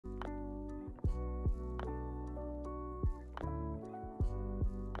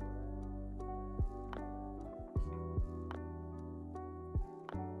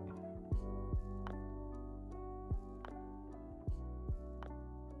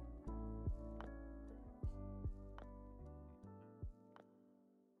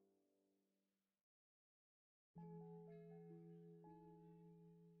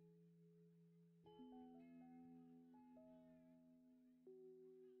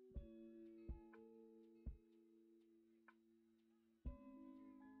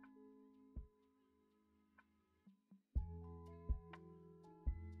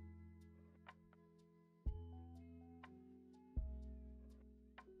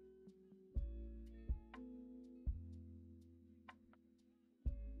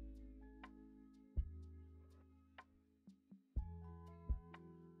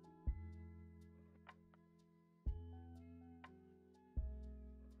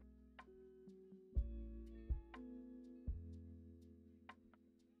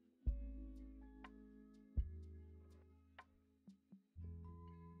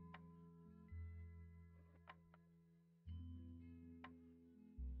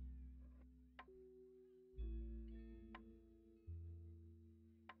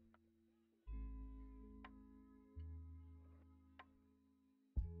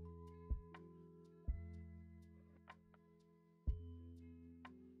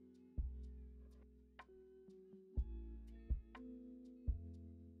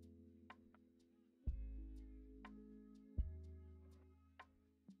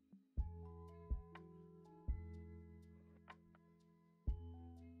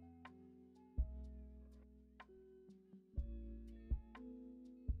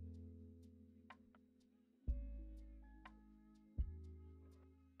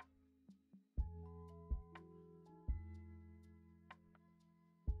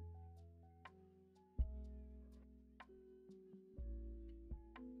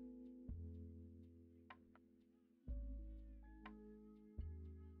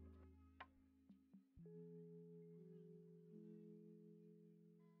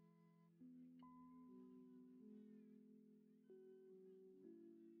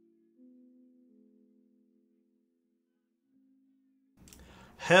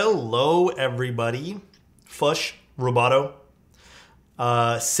Hello, everybody. Fush, Roboto,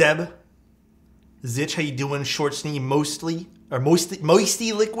 Seb, Zitch, how you doing? Short Snee,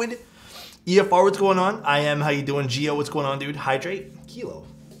 Moisty Liquid, EFR, what's going on? I am, how you doing? Geo, what's going on, dude? Hydrate, Kilo,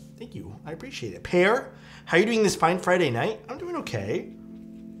 thank you, I appreciate it. Pear, how you doing this fine Friday night? I'm doing okay.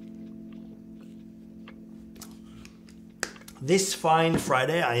 This fine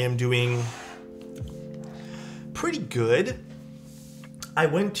Friday, I am doing pretty good. I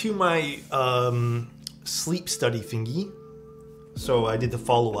went to my sleep study thingy, so I did the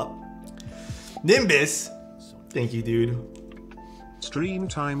follow-up. Nimbus, thank you, dude. Stream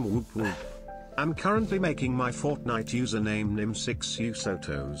time, whoop whoop. I'm currently making my Fortnite username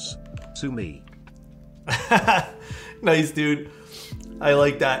Nim6Usotos. To me. Nice, dude. I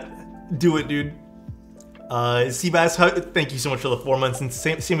like that. Do it, dude. Seabass, thank you so much for the 4 months, and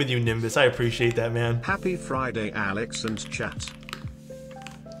same with you, Nimbus. I appreciate that, man. Happy Friday, Alex and chat.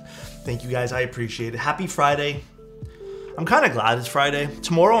 Thank you, guys. I appreciate it. Happy Friday. I'm kind of glad it's Friday.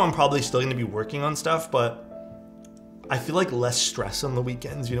 Tomorrow, I'm probably still going to be working on stuff, but I feel like less stress on the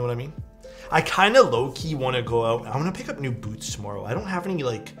weekends. You know what I mean? I kind of low-key want to go out. I'm going to pick up new boots tomorrow. I don't have any,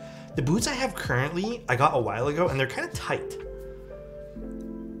 like... The boots I have currently, I got a while ago, and they're kind of tight.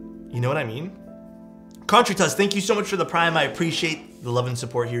 You know what I mean? Contritus, thank you so much for the Prime. I appreciate the love and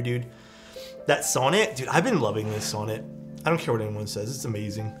support here, dude. That Sonnet, dude, I've been loving this Sonnet. I don't care what anyone says. It's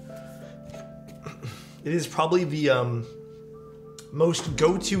amazing. It is probably the most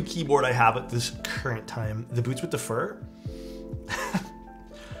go-to keyboard I have at this current time. The boots with the fur.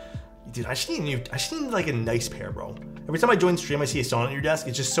 Dude, I just need like a nice pair, bro. Every time I join stream, I see a Sonnet on your desk.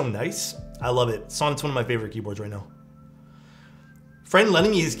 It's just so nice. I love it. Sonnet's one of my favorite keyboards right now. Friend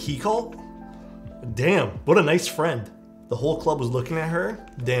lending me his key call. Damn, what a nice friend. The whole club was looking at her.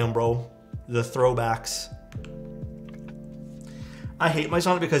 Damn, bro. The throwbacks. I hate my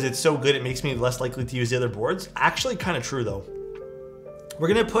Sonnet because it's so good it makes me less likely to use the other boards. Actually, kind of true, though. We're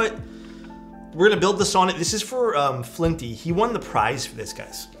gonna build the Sonnet. This is for Flinty. He won the prize for this,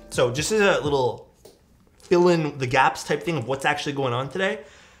 guys. So just as a little fill in the gaps type thing of what's actually going on today,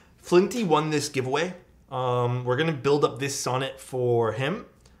 Flinty won this giveaway. We're gonna build up this Sonnet for him.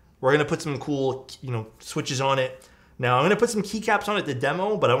 We're gonna put some cool, switches on it. Now I'm gonna put some keycaps on it to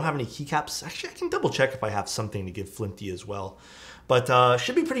demo, but I don't have any keycaps. Actually, I can double check if I have something to give Flinty as well. But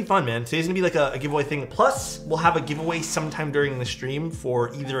should be pretty fun, man. Today's gonna be like a giveaway thing. Plus, we'll have a giveaway sometime during the stream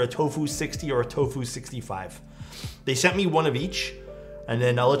for either a Tofu 60 or a Tofu 65. They sent me one of each, and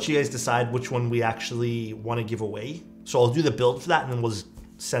then I'll let you guys decide which one we actually want to give away. So I'll do the build for that, and then we'll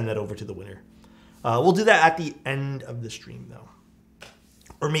send that over to the winner. We'll do that at the end of the stream, though.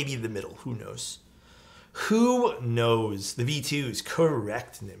 Or maybe the middle, who knows? Who knows? The V2s,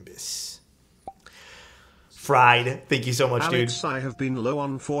 correct, Nimbus. Fried, thank you so much, Alex, dude. I have been low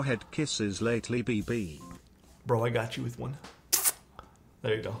on forehead kisses lately, BB. Bro, I got you with one.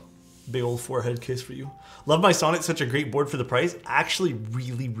 There you go. Big old forehead kiss for you. Love my Sonnet, such a great board for the price. Actually,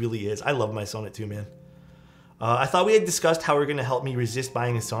 really, really is. I love my Sonnet too, man. I thought we had discussed how we're going to help me resist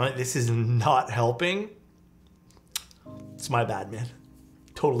buying a Sonnet. This is not helping. It's my bad, man.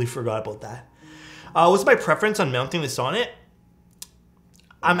 Totally forgot about that. What's my preference on mounting the Sonnet?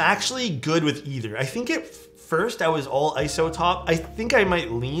 I'm actually good with either. I think at first I was all ISO top. I think I might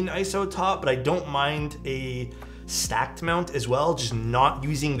lean ISO top, but I don't mind a stacked mount as well, just not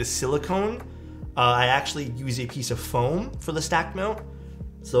using the silicone. I actually use a piece of foam for the stacked mount.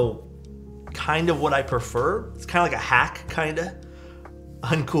 So kind of what I prefer. It's kind of like a hack, kind of.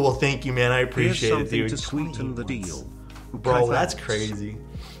 Uncool, thank you, man. I appreciate it, dude. To sweeten the deal. Bro, that's crazy.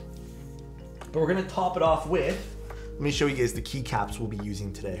 But we're gonna top it off with, let me show you guys the keycaps we'll be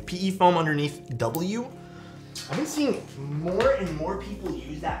using today. PE foam underneath W. I've been seeing more and more people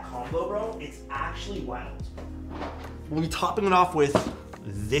use that combo, bro. It's actually wild. We'll be topping it off with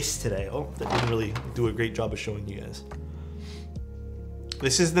this today. Oh, that didn't really do a great job of showing you guys.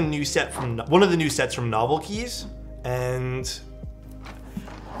 This is the new set from, one of the new sets from Novel Keys. And,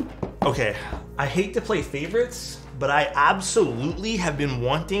 okay, I hate to play favorites, but I absolutely have been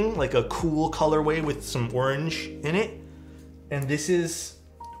wanting like a cool colorway with some orange in it. And this is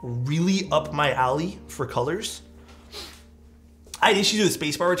really up my alley for colors. I had issues with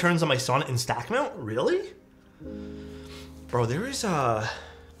spacebar returns on my Sonnet and stack mount. Really? Bro, there's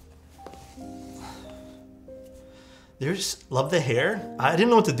love the hair. I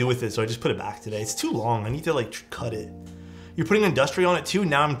didn't know what to do with it, so I just put it back today. It's too long. I need to like cut it. You're putting industrial on it too?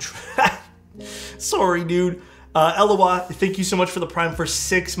 Now I'm sorry, dude. Eloa, thank you so much for the Prime for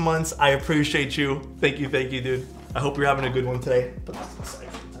 6 months. I appreciate you. Thank you, dude. I hope you're having a good one today. Put this aside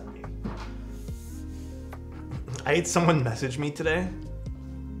for the time being. I had someone message me today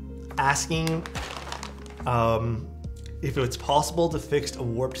asking if it's possible to fix a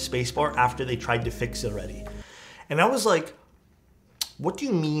warped spacebar after they tried to fix it already. And I was like, what do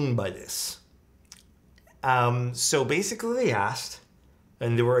you mean by this? So basically they asked,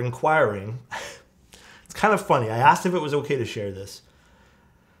 and they were inquiring. It's kind of funny. I asked if it was okay to share this.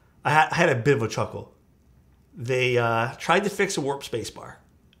 I had a bit of a chuckle. They tried to fix a warp spacebar,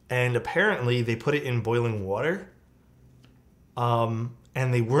 and apparently they put it in boiling water, and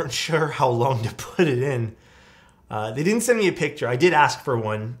they weren't sure how long to put it in. They didn't send me a picture. I did ask for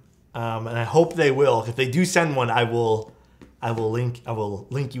one, and I hope they will. If they do send one, I will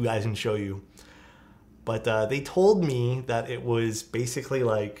link you guys and show you. But they told me that it was basically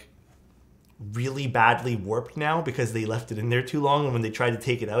like really badly warped now because they left it in there too long, and when they tried to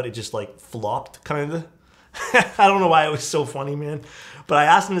take it out, it just like flopped kind of. I don't know why it was so funny, man. But I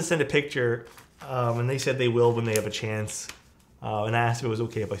asked them to send a picture, and they said they will when they have a chance. And I asked if it was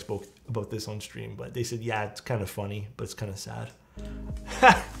okay if I spoke about this on stream, but they said, yeah, it's kind of funny, but it's kind of sad.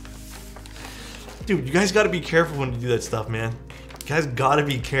 Dude, you guys got to be careful when you do that stuff, man. You guys got to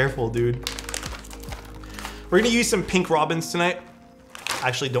be careful, dude. We're going to use some pink robins tonight. I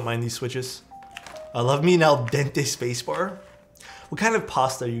actually don't mind these switches. I love me an al dente spacebar. What kind of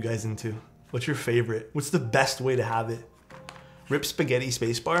pasta are you guys into? What's your favorite? What's the best way to have it? Rip spaghetti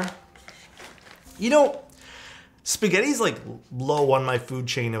spacebar? You know, spaghetti's like low on my food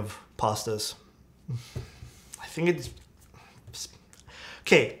chain of pastas. I think it's...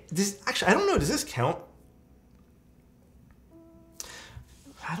 Okay, this actually, I don't know, does this count?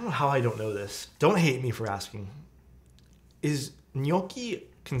 I don't know how I don't know this. Don't hate me for asking. Is gnocchi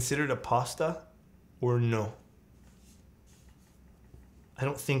considered a pasta or no? I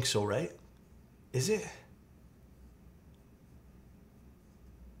don't think so, right? Is it?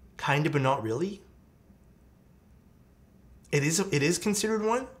 Kind of, but not really. It is considered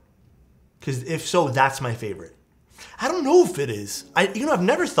one? Because if so, that's my favorite. I don't know if it is. I've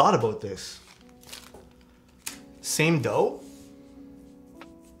never thought about this. Same dough?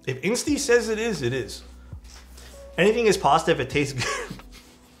 If Insty says it is, it is. Anything is pasta if it tastes good.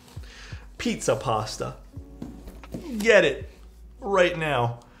 Pizza pasta. Get it. Right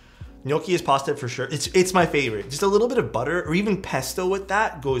now. Gnocchi is pasta for sure. It's my favorite. Just a little bit of butter or even pesto with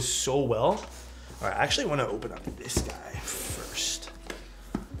that goes so well. All right, I actually want to open up this guy first.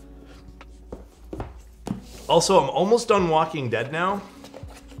 Also, I'm almost done Walking Dead now,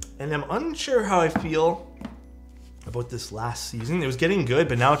 and I'm unsure how I feel about this last season. It was getting good,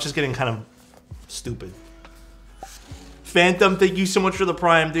 but now it's just getting kind of stupid. Phantom, thank you so much for the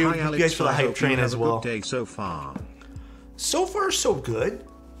Prime, dude. Thank you guys for the hype train as well. Good day so far. So far, so good.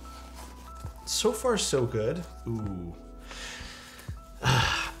 So far, so good. Ooh.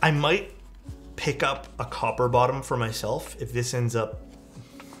 I might pick up a copper bottom for myself if this ends up...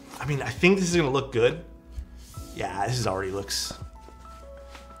 I mean, I think this is going to look good. Yeah, this already looks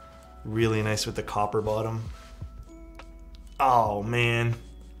really nice with the copper bottom. Oh, man.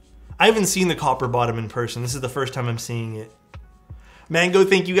 I haven't seen the copper bottom in person. This is the first time I'm seeing it. Mango,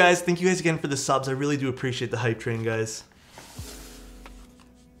 thank you guys. Thank you guys again for the subs. I really do appreciate the hype train, guys.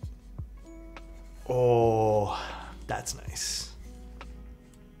 Oh, that's nice.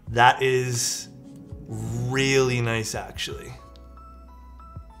 That is really nice, actually.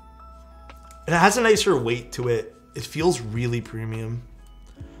 It has a nicer weight to it. It feels really premium.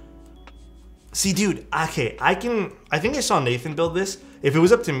 See, dude, okay, I think I saw Nathan build this. If it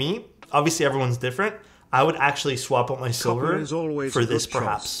was up to me, obviously everyone's different. I would actually swap out my silver for this,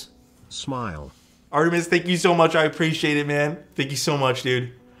 perhaps. Smile. Artemis, thank you so much. I appreciate it, man. Thank you so much,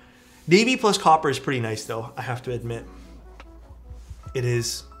 dude. Navy plus copper is pretty nice, though, I have to admit. It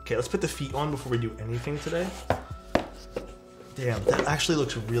is. Okay, let's put the feet on before we do anything today. Damn, that actually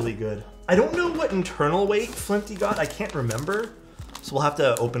looks really good. I don't know what internal weight Flinty got. I can't remember. So we'll have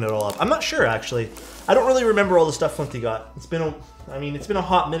to open it all up. I'm not sure, actually. I don't really remember all the stuff Flinty got. It's been a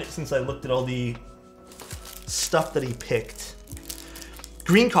hot minute since I looked at all the stuff that he picked.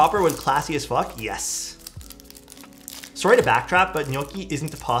 Green copper was classy as fuck. Yes. Sorry to backtrack, but gnocchi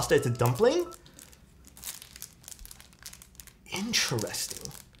isn't a pasta, it's a dumpling?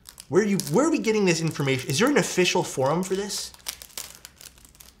 Interesting. Where are we getting this information? Is there an official forum for this?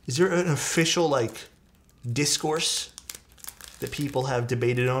 Is there an official, like, discourse that people have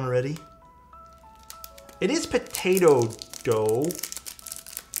debated on already? It is potato dough.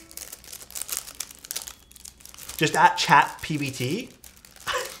 Just at chat PBT.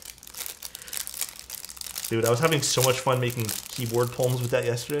 Dude, I was having so much fun making keyboard poems with that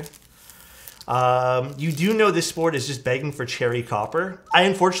yesterday. You do know this sport is just begging for cherry copper. I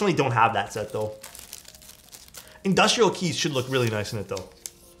unfortunately don't have that set though. Industrial keys should look really nice in it though.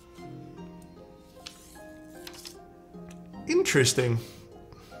 Interesting.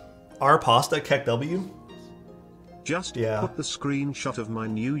 R pasta kek W. Just Yeah. put the screenshot of my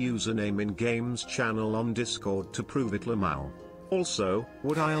new username in Games channel on Discord to prove it, Lamau. Also,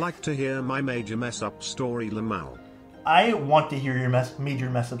 would I like to hear my major mess up story, Lamau? I want to hear your major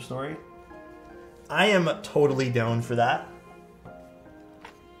mess up story. I am totally down for that.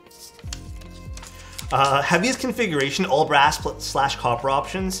 Heaviest configuration, all brass / copper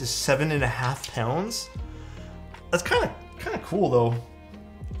options, is 7.5 pounds. That's kind of cool though.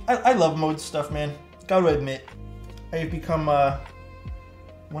 I love mode stuff, man. Gotta admit, I've become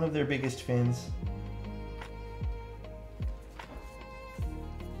one of their biggest fans.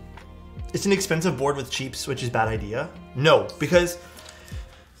 It's an expensive board with cheap switches, bad idea. No, because,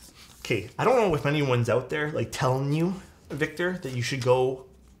 okay, I don't know if anyone's out there like telling you, Victor, that you should go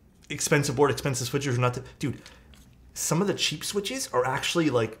expensive board, expensive switches or not. Dude, some of the cheap switches are actually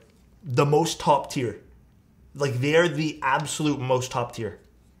like the most top tier. Like they're the absolute most top tier.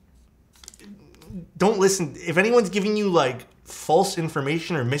 Don't listen. If anyone's giving you like false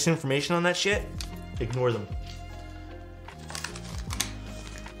information or misinformation on that shit, ignore them.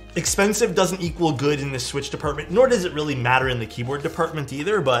 Expensive doesn't equal good in the Switch department, nor does it really matter in the keyboard department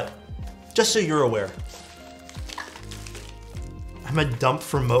either, but just so you're aware. I'm a dump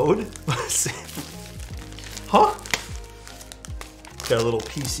for mode? Huh? Got a little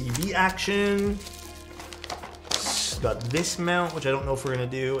PCB action. Got this mount, which I don't know if we're gonna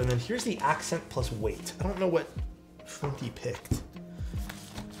do, and then here's the accent plus weight. I don't know what Flinty picked.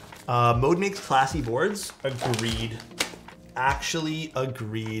 Mode makes classy boards. Agreed. Actually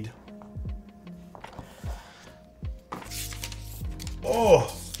agreed. Oh,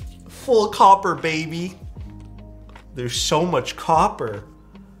 full copper, baby. There's so much copper.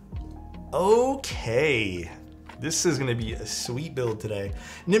 Okay. This is gonna be a sweet build today.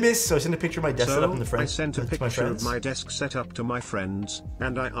 Nimbus, so I sent a picture of my desk setup in the friends. I sent a picture of my desk setup to my friends,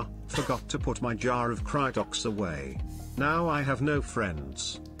 and I forgot to put my jar of Crydox away. Now I have no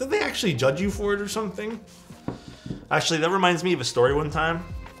friends. Did they actually judge you for it or something? Actually, that reminds me of a story one time.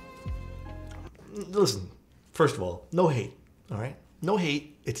 Listen, first of all, no hate, all right? No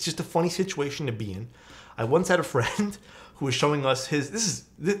hate. It's just a funny situation to be in. I once had a friend who was showing us his,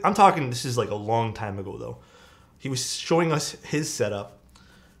 I'm talking, this is like a long time ago though. He was showing us his setup,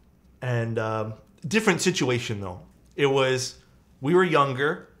 and different situation though. It was, we were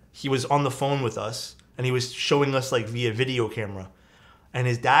younger, he was on the phone with us, and he was showing us like via video camera. And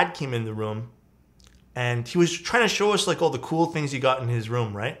his dad came in the room, and he was trying to show us like all the cool things he got in his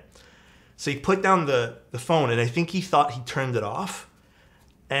room, right? So he put down the phone, and I think he thought he turned it off,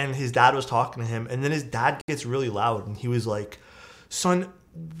 and his dad was talking to him, and then his dad gets really loud, and he was like, son,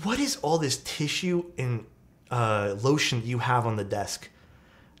 what is all this tissue and lotion you have on the desk?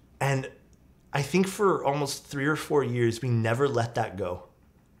 And I think for almost 3 or 4 years, we never let that go.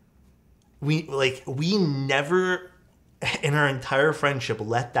 We never in our entire friendship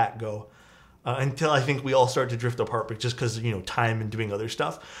let that go until I think we all started to drift apart, but just because, you know, time and doing other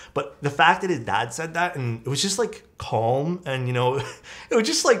stuff. But the fact that his dad said that, and it was just like calm, and you know, it was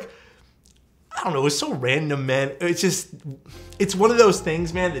just like, I don't know, it was so random, man. It's one of those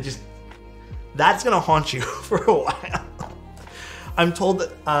things, man, that just, that's gonna haunt you for a while. I'm told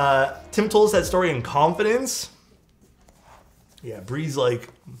that Tim told us that story in confidence. Yeah, Bree's like,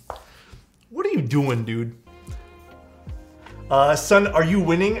 what are you doing, dude? Son, are you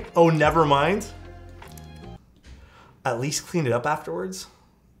winning? Oh, never mind. At least clean it up afterwards.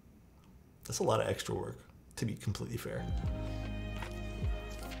 That's a lot of extra work, to be completely fair.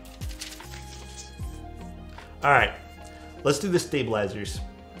 All right, let's do the stabilizers.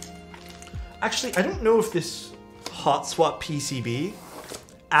 Actually, I don't know if this hot swap PCB,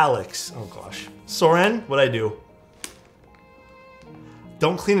 Alex, oh gosh. Soren, what'd I do?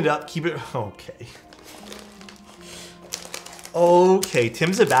 Don't clean it up, keep it, okay. Okay,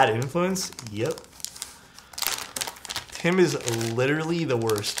 Tim's a bad influence. Yep. Tim is literally the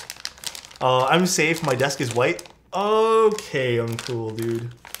worst. I'm safe, my desk is white. Okay, I'm cool,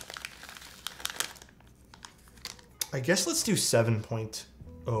 dude. I guess let's do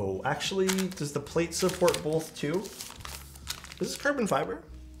 7.0. Actually, does the plate support both too? Is this carbon fiber?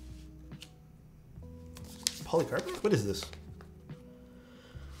 Polycarbonate? What is this?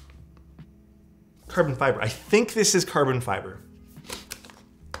 Carbon fiber. I think this is carbon fiber.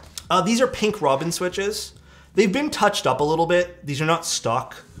 These are pink Robin switches. They've been touched up a little bit. These are not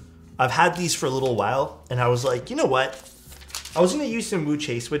stock. I've had these for a little while, and I was like, you know what? I was gonna use some Wu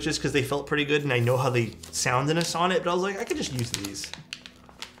Chase switches because they felt pretty good, and I know how they sound in a Sonnet, but I was like, I could just use these.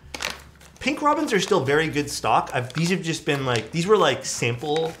 Pink Robins are still very good stock. These have just been like, these were like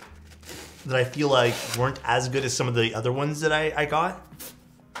sample that I feel like weren't as good as some of the other ones that I got.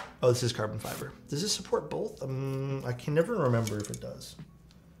 Oh, this is carbon fiber. Does this support both? I can never remember if it does.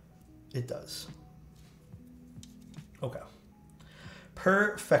 It does. Okay.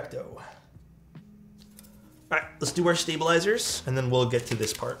 Perfecto. All right, let's do our stabilizers, and then we'll get to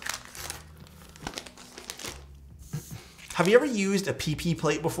this part. Have you ever used a PP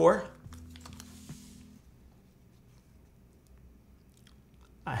plate before?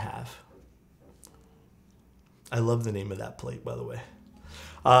 I have. I love the name of that plate, by the way.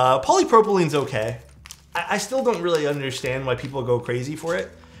 Polypropylene's okay. I still don't really understand why people go crazy for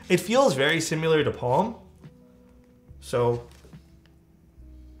it. It feels very similar to Palm. So,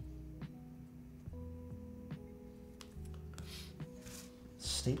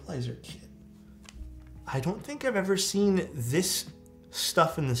 stabilizer kit. I don't think I've ever seen this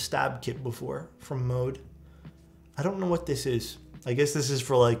stuff in the stab kit before from Mode. I don't know what this is. I guess this is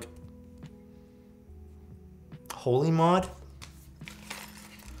for like Holy Mod.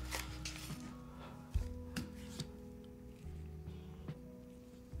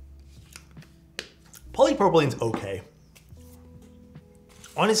 Polypropylene's okay.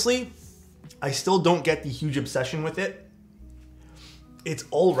 Honestly, I still don't get the huge obsession with it. It's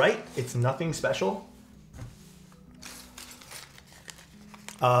all right. It's nothing special.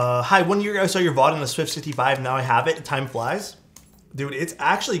 Hi, 1 year ago I saw your VOD on the Swift 65. Now I have it. Time flies. Dude, it's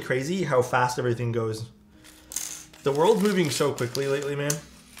actually crazy how fast everything goes. The world's moving so quickly lately, man.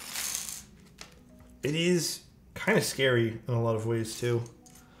 It is kind of scary in a lot of ways, too.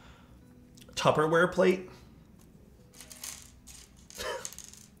 Tupperware plate.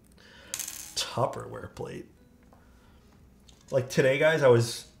 Tupperware plate. Like today, guys, I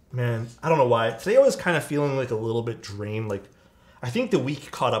don't know why. Today I was kind of feeling like a little bit drained. Like, I think the week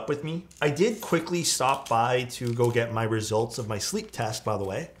caught up with me. I did quickly stop by to go get my results of my sleep test, by the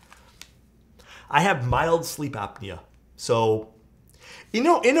way. I have mild sleep apnea. So, you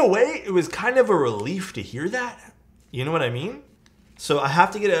know, in a way, it was kind of a relief to hear that. You know what I mean? So I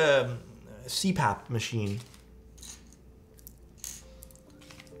have to get a CPAP machine.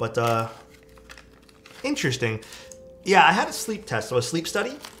 But, interesting. Yeah, I had a sleep test, so a sleep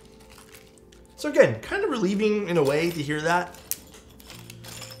study. So again, kind of relieving in a way to hear that.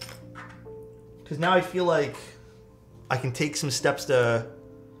 Because now I feel like I can take some steps to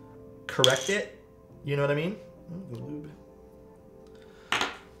correct it. You know what I mean?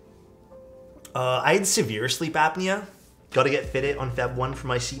 I had severe sleep apnea. Got to get fitted on Feb 1 for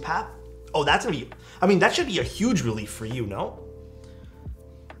my CPAP. Oh, that's going to be... I mean, that should be a huge relief for you, no?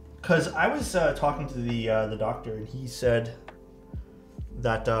 Because I was talking to the doctor, and he said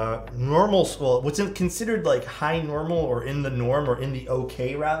that normal... Well, what's considered like high normal or in the norm or in the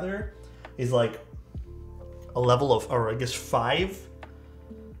okay, rather, is like a level of, or I guess 5.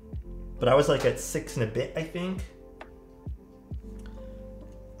 But I was like at 6 and a bit, I think.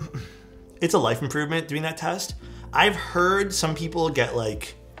 It's a life improvement doing that test. I've heard some people get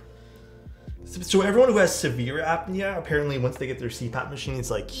like... So everyone who has severe apnea, apparently once they get their CPAP machine, it's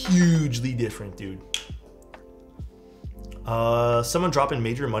like hugely different, dude. Someone dropping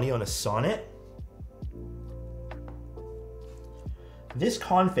major money on a Sonnet. This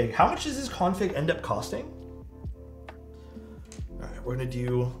config, how much does this config end up costing? All right, we're gonna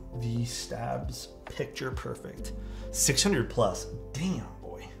do the stabs picture perfect. 600 plus, damn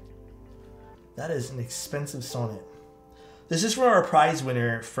boy. That is an expensive Sonnet. This is from our prize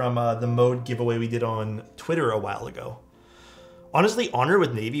winner from the mode giveaway we did on Twitter a while ago. Honestly, Honor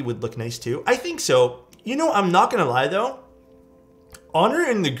with Navy would look nice too. I think so. You know, I'm not gonna lie though. Honor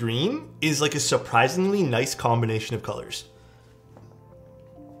in the green is like a surprisingly nice combination of colors.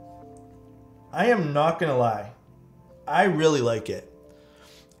 I am not gonna lie. I really like it.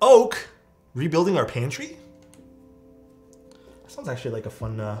 Oak, rebuilding our pantry? That sounds actually like a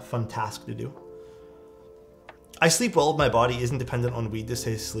fun task to do. I sleep well when my body isn't dependent on weed to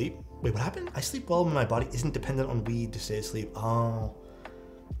stay asleep. Wait, what happened? I sleep well when my body isn't dependent on weed to stay asleep. Oh.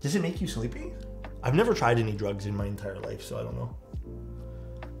 Does it make you sleepy? I've never tried any drugs in my entire life, so I don't know.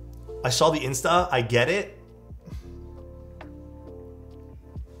 I saw the Insta. I get it.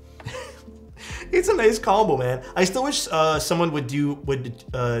 It's a nice combo, man. I still wish someone would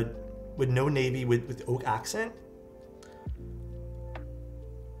know Navy with oak accent.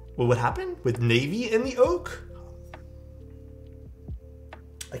 Well, what happened with Navy and the oak?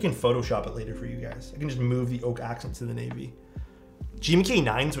 I can Photoshop it later for you guys. I can just move the oak accent to the Navy. GMK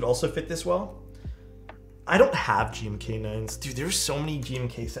 9s would also fit this well. I don't have GMK 9s. Dude, there's so many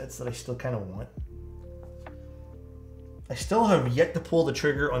GMK sets that I still kind of want. I still have yet to pull the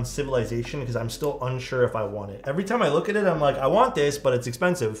trigger on Civilization because I'm still unsure if I want it. Every time I look at it, I'm like, I want this, but it's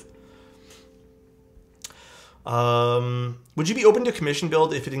expensive. Would you be open to commission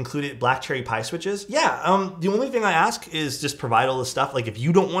build if it included black cherry pie switches? Yeah. The only thing I ask is just provide all the stuff. Like if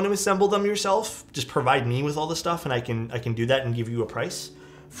you don't want to assemble them yourself, just provide me with all the stuff and I can do that and give you a price.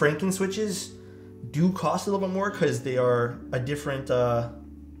 Franken switches do cost a little bit more because they are a different,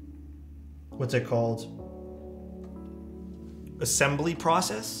 what's it called? Assembly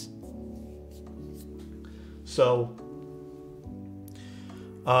process. So,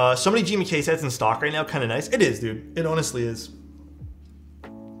 so many GMK sets in stock right now, kind of nice. It is, dude. It honestly is.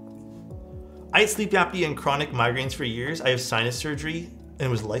 I had sleep apnea and chronic migraines for years. I have sinus surgery and it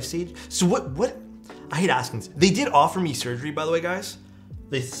was life stage. So what? I hate asking this. They did offer me surgery, by the way, guys.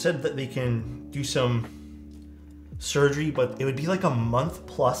 They said that they can do some surgery, but it would be like a month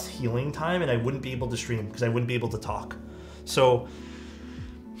plus healing time and I wouldn't be able to stream because I wouldn't be able to talk. So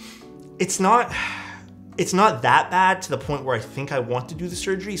it's not that bad to the point where I think I want to do the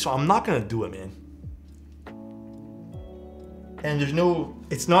surgery, so I'm not gonna do it, man. And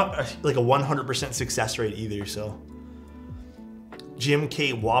it's not like a 100% success rate either, so. Jim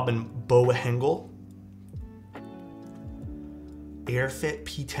K. Wob and Boa Hengel. Airfit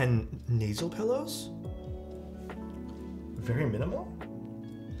P10 nasal pillows. Very minimal.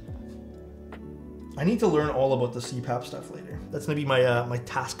 I need to learn all about the CPAP stuff later. That's gonna be my my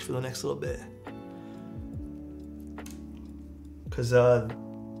task for the next little bit. Cause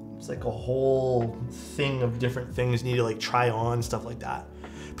it's like a whole thing of different things you need to like try on, stuff like that.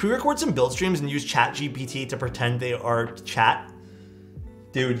 Pre-record some build streams and use ChatGPT to pretend they are chat.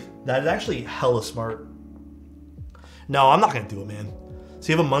 Dude, that is actually hella smart. No, I'm not gonna do it, man.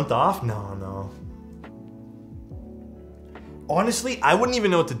 So you have a month off? No. Honestly, I wouldn't even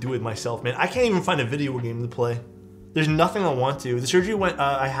know what to do with myself, man. I can't even find a video game to play. There's nothing I want to. The surgery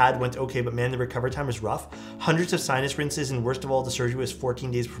I had went okay, but man, the recovery time was rough. Hundreds of sinus rinses, and worst of all, the surgery was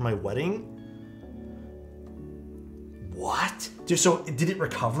 14 days before my wedding. What? Dude, so did it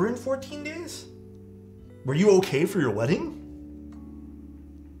recover in 14 days? Were you okay for your wedding?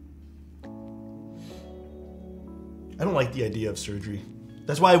 I don't like the idea of surgery.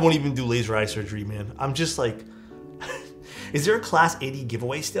 That's why I won't even do laser eye surgery, man. I'm just like, is there a class 80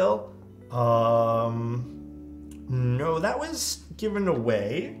 giveaway still? No, that was given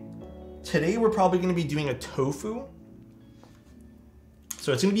away. Today we're probably gonna be doing a tofu.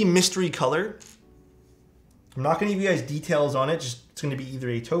 So it's gonna be mystery color. I'm not gonna give you guys details on it, just it's gonna be either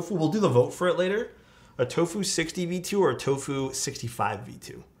a tofu, we'll do the vote for it later, a tofu 60 V2 or a tofu 65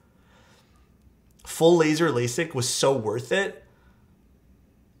 V2. Full laser LASIK was so worth it.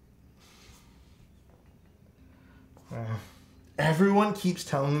 Everyone keeps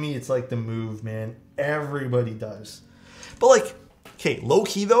telling me it's like the move, man. Everybody does. But like, okay, low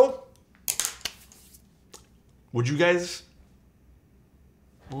key though, would you guys,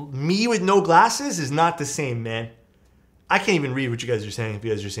 me with no glasses is not the same, man. I can't even read what you guys are saying if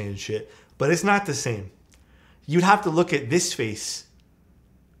you guys are saying shit, but it's not the same. You'd have to look at this face.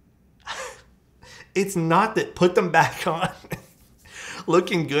 It's not that, put them back on.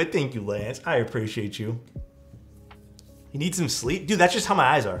 Looking good, thank you, Lance. I appreciate you. You need some sleep? Dude, that's just how my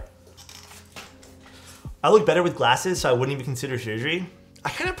eyes are. I look better with glasses, so I wouldn't even consider surgery. I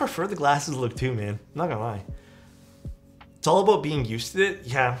kind of prefer the glasses look too, man. I'm not gonna lie. It's all about being used to it.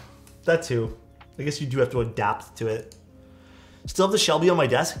 Yeah, that too. I guess you do have to adapt to it. Still have the Shelby on my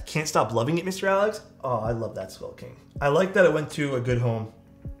desk. Can't stop loving it, Mr. Alex. Oh, I love that Skull King. I like that it went to a good home.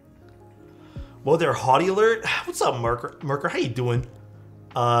 Whoa there, Haughty Alert. What's up, Marker? How you doing?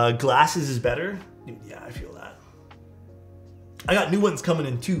 Glasses is better? Dude, yeah, I feel that. I got new ones coming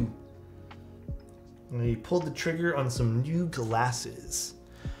in too. I pulled the trigger on some new glasses.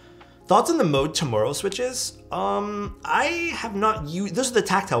 Thoughts on the Mode Tomorrow switches? I have not used, those are the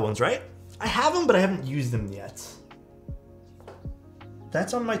tactile ones, right? I have them, but I haven't used them yet.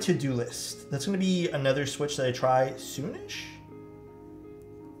 That's on my to-do list. That's gonna be another switch that I try soonish.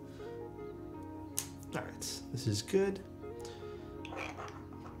 All right, this is good.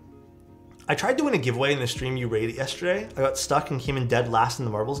 I tried doing a giveaway in the stream you rated yesterday. I got stuck and came in dead last in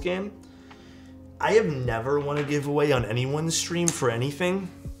the marbles game. I have never won a giveaway on anyone's stream for anything.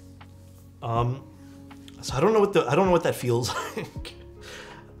 So I don't know what that feels like.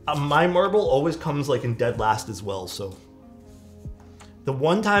 My marble always comes like in dead last as well. So the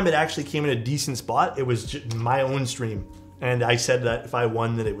one time it actually came in a decent spot, it was just my own stream, and I said that if I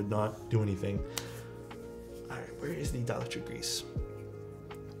won, that it would not do anything. All right, where is the dielectric grease?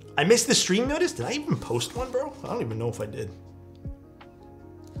 I missed the stream notice. Did I even post one, bro? I don't even know if I did.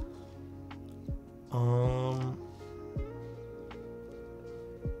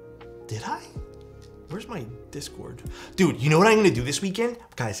 Did I? Where's my Discord. Dude, you know what I'm gonna do this weekend?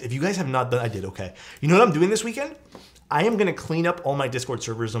 Guys, if you guys have not done, I did, okay. You know what I'm doing this weekend? I am gonna clean up all my Discord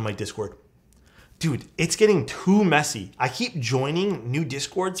servers on my Discord. Dude, it's getting too messy. I keep joining new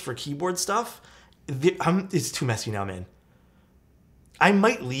Discords for keyboard stuff. It's too messy now, man. I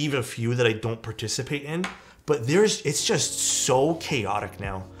might leave a few that I don't participate in, but it's just so chaotic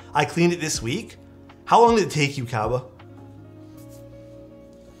now. I cleaned it this week. How long did it take you, Kaba?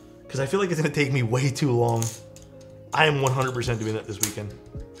 Because I feel like it's gonna take me way too long. I am 100% doing that this weekend.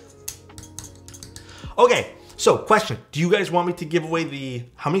 Okay, so question. Do you guys want me to give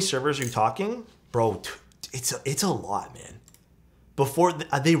away how many servers are you talking? Bro, it's a lot, man. Before,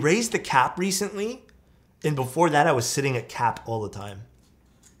 they raised the cap recently, and before that I was sitting at cap all the time.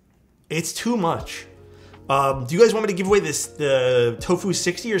 It's too much. Do you guys want me to give away the Tofu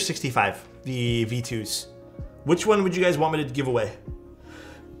 60 or 65? The V2s. Which one would you guys want me to give away?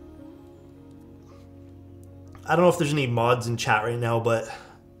 I don't know if there's any mods in chat right now, but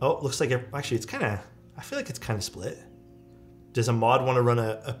oh, it looks like actually it's kind of, I feel like it's kind of split. Does a mod want to run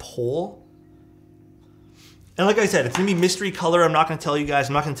a poll? And like I said, it's gonna be mystery color. I'm not gonna tell you guys.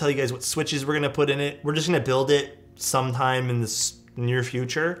 I'm not gonna tell you guys what switches we're gonna put in it. We're just gonna build it sometime in the near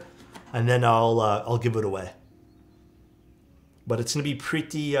future, and then I'll give it away. But it's gonna be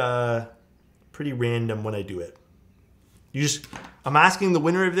pretty random when I do it. I'm asking the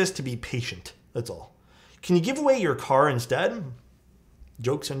winner of this to be patient. That's all. Can you give away your car instead?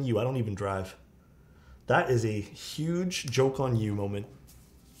 Joke's on you. I don't even drive. That is a huge joke on you moment.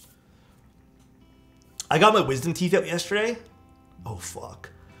 I got my wisdom teeth out yesterday. Oh, fuck.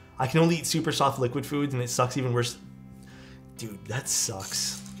 I can only eat super soft liquid foods, and it sucks even worse. Dude, that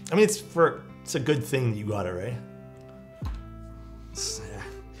sucks. I mean, it's a good thing that you got it, right?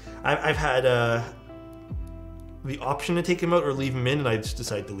 I've had the option to take them out or leave them in, and I just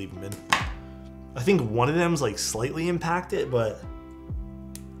decided to leave them in. I think one of them's like slightly impacted, but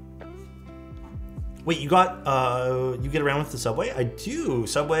wait, you get around with the subway? I do.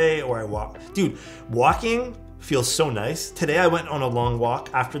 Subway or I walk. Dude, walking feels so nice. Today I went on a long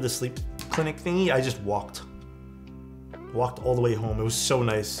walk after the sleep clinic thingy. I just walked all the way home. It was so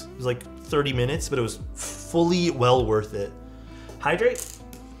nice. It was like 30 minutes, but it was fully well worth it. Hydrate.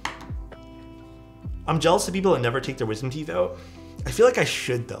 I'm jealous of people that never take their wisdom teeth out. I feel like I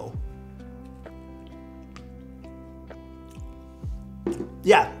should though.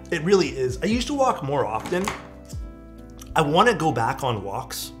 Yeah, it really is. I used to walk more often. I want to go back on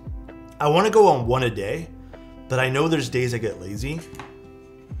walks. I want to go on one a day, but I know there's days I get lazy.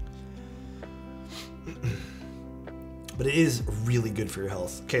 But it is really good for your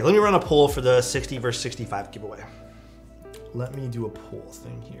health. Okay, let me run a poll for the 60 versus 65 giveaway. Let me do a poll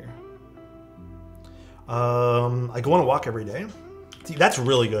thing here. I go on a walk every day. See, that's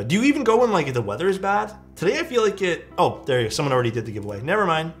really good. Do you even go when like the weather is bad? Today I feel like it. Oh, there you go. Someone already did the giveaway. Never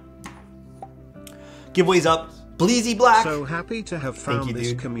mind. Giveaway's up. Bleezy Black. So happy to have found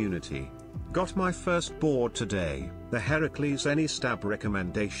this community. Got my first board today. The Heracles any stab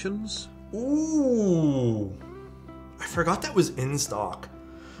recommendations? Ooh. I forgot that was in stock.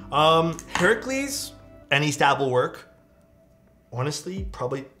 Heracles, any stab will work. Honestly,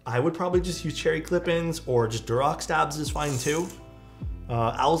 I would probably just use cherry clip-ins or just Duroc stabs is fine too.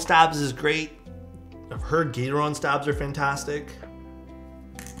 Owl stabs is great. I've heard Gatoron stabs are fantastic.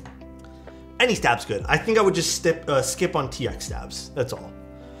 Any stab's good. I think I would just skip on TX stabs. That's all.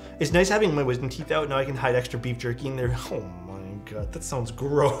 It's nice having my wisdom teeth out. Now I can hide extra beef jerky in there. Oh my god, that sounds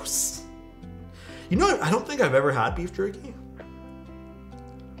gross. You know what? I don't think I've ever had beef jerky.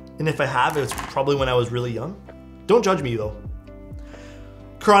 And if I have, it was probably when I was really young. Don't judge me though.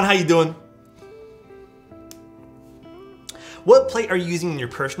 Karan, how you doing? What plate are you using in your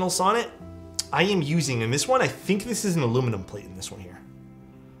personal Sonnet? I am using, in this one, I think this is an aluminum plate in this one here.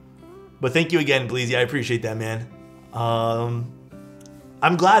 But thank you again, Bleezy. I appreciate that, man.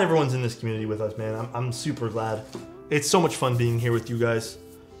 I'm glad everyone's in this community with us, man. I'm super glad. It's so much fun being here with you guys.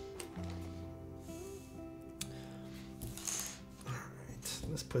 All right,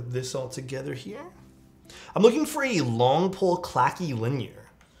 let's put this all together here. I'm looking for a long pull clacky linear.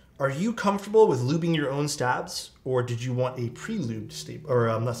 Are you comfortable with lubing your own stabs, or did you want a pre-lubed stab, or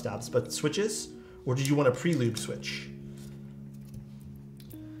not stabs, but switches, or did you want a pre-lubed switch?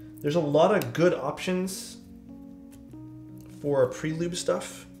 There's a lot of good options for pre-lube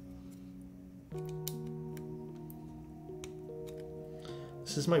stuff.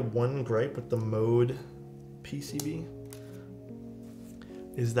 This is my one gripe with the mode PCB,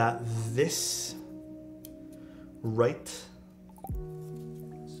 is that this right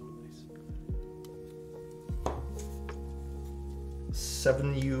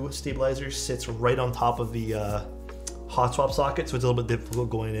 7U stabilizer sits right on top of the hot swap socket, so it's a little bit difficult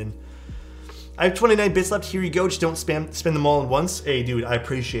going in. I have 29 bits left. Here you go. Just don't spend them all at once. Hey, dude, I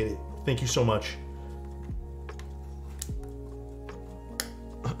appreciate it. Thank you so much.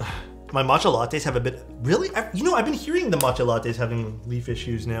 My matcha lattes have a bit... Really? You know, I've been hearing the matcha lattes having leaf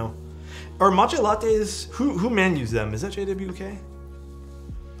issues now. Are matcha lattes... Who menus them? Is that JWK?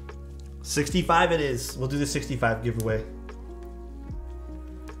 65 it is. We'll do the 65 giveaway.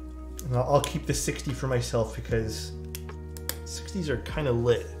 And I'll keep the 60 for myself because 60s are kind of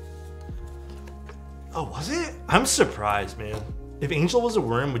lit. Oh, was it? I'm surprised, man. If Angel was a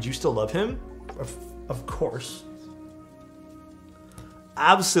worm, would you still love him? Of course.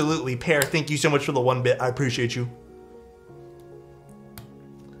 Absolutely. Pear, thank you so much for the 1 bit. I appreciate you.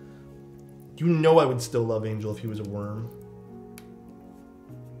 You know I would still love Angel if he was a worm.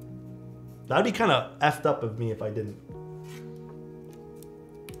 That'd be kind of effed up of me if I didn't.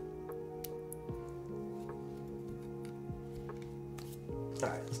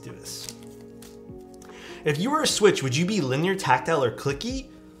 Alright, let's do this. If you were a Switch, would you be linear, tactile, or clicky?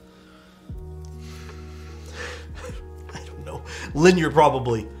 Linear,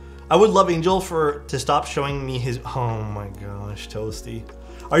 probably. I would love Angel to stop showing me his... Oh my gosh, Toasty.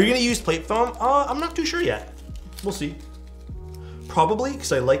 Are you going to use plate foam? I'm not too sure yet. We'll see. Probably,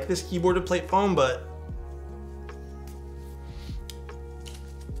 because I like this keyboard with plate foam, but...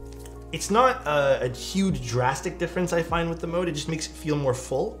 It's not a huge drastic difference I find with the mode. It just makes it feel more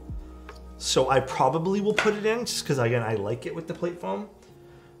full. So I probably will put it in, just because, again, I like it with the plate foam.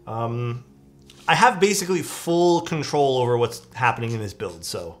 I have basically full control over what's happening in this build,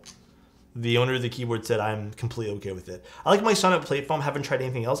 so the owner of the keyboard said I'm completely okay with it. I like my Sonnet plate foam, haven't tried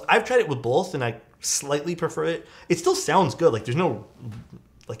anything else. I've tried it with both, and I slightly prefer it. It still sounds good, like there's no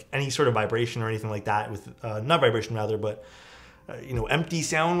like any sort of vibration or anything like that with, not vibration rather, but you know, empty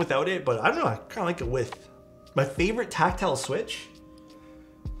sound without it, but I don't know, I kind of like it with. My favorite tactile Switch?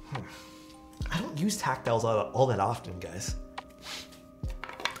 I don't use tactiles all that often, guys.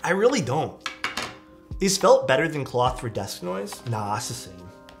 I really don't. These felt better than cloth for desk noise? Nah, it's the same.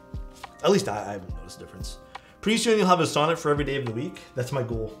 At least I haven't noticed a difference. Pretty soon you'll have a Sonnet for every day of the week. That's my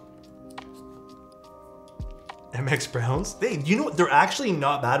goal. MX Browns? You know what? They're actually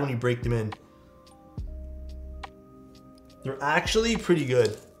not bad when you break them in. They're actually pretty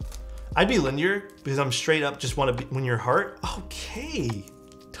good. I'd be linear because I'm straight up just want to win your heart. Okay.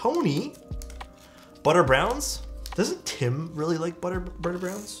 Tony. Butter Browns? Doesn't Tim really like butter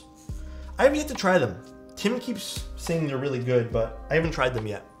browns? I have yet to try them. Tim keeps saying they're really good, but I haven't tried them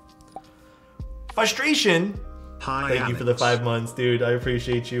yet. Frustration. Hi, Thank Alex. you for the 5 months, dude. I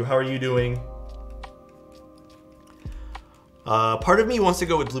appreciate you. How are you doing? Part of me wants to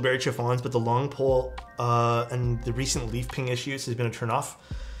go with blueberry chiffons, but the long pole and the recent leaf ping issues has been a turn off.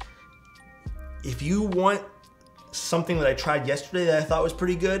 If you want something that I tried yesterday that I thought was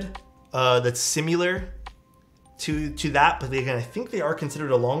pretty good, that's similar to that, but again, I think they are considered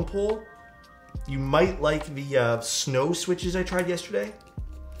a long pole. You might like the snow switches I tried yesterday.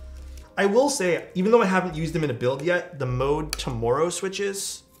 I will say, even though I haven't used them in a build yet, the Mode Tomorrow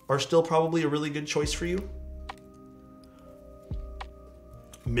switches are still probably a really good choice for you.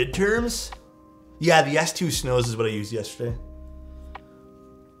 Midterms? Yeah, the S2 Snows is what I used yesterday.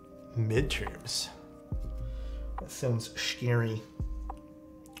 Midterms. That sounds scary.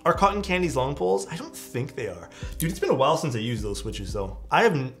 Are cotton candies long poles? I don't think they are. Dude, it's been a while since I used those switches though.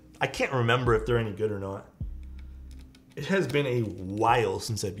 I can't remember if they're any good or not. It has been a while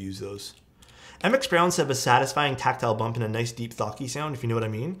since I've used those. MX Browns have a satisfying tactile bump and a nice deep thocky sound, if you know what I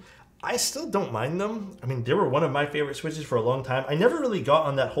mean. I still don't mind them. I mean, they were one of my favorite switches for a long time. I never really got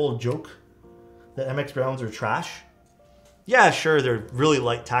on that whole joke that MX Browns are trash. Yeah, sure, they're really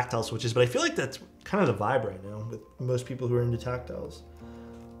light tactile switches, but I feel like that's kind of the vibe right now with most people who are into tactiles.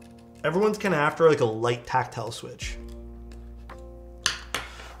 Everyone's kind of after like a light tactile switch.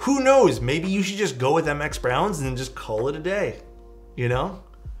 Who knows? Maybe you should just go with MX Browns and then just call it a day. You know?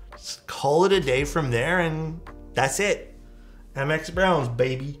 Just call it a day from there and that's it. MX Browns,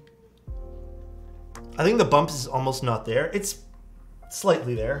 baby. I think the bump is almost not there. It's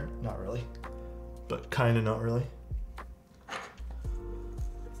slightly there. Not really. But kind of not really.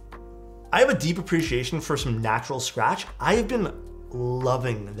 I have a deep appreciation for some natural scratch. I have been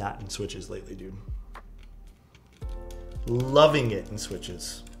loving that in switches lately, dude. Loving it in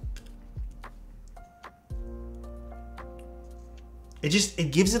switches.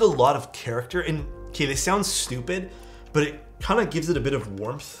 It gives it a lot of character. And okay, this sounds stupid, but it kind of gives it a bit of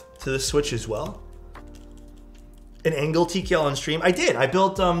warmth to the switch as well. An angle TKL on stream. I did. I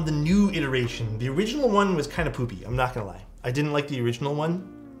built the new iteration. The original one was kind of poopy. I'm not gonna lie. I didn't like the original one,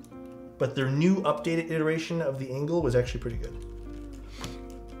 but their new updated iteration of the angle was actually pretty good.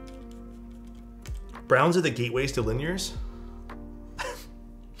 Browns are the gateways to linears.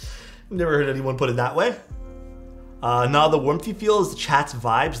 Never heard anyone put it that way. Now the warmth you feel is the chat's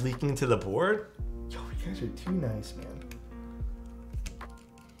vibes leaking into the board. Yo, you guys are too nice, man.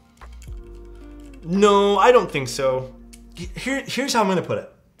 No, I don't think so. Here's how I'm gonna put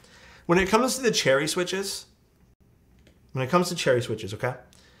it. When it comes to the cherry switches, okay?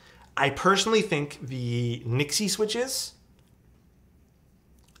 I personally think the Nixie switches,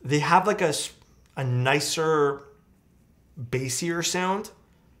 they have like a nicer, bassier sound,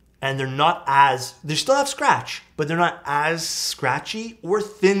 and they're not as, they still have scratch, but they're not as scratchy or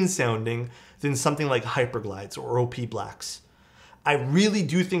thin sounding than something like Hyperglides or OP Blacks. I really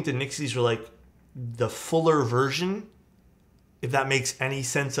do think the Nixies are like the fuller version, if that makes any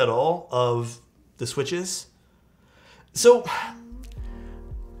sense at all, of the switches. So,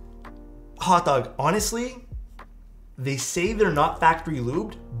 Hot Dog, honestly, they say they're not factory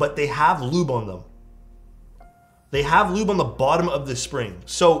lubed, but they have lube on them. They have lube on the bottom of the spring.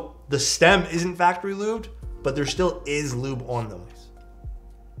 So the stem isn't factory lubed, but there still is lube on them.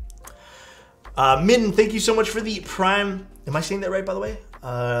 Min, thank you so much for the Prime. Am I saying that right, by the way?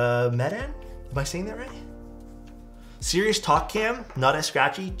 Medan? Am I saying that right? Serious Talk Cam, not as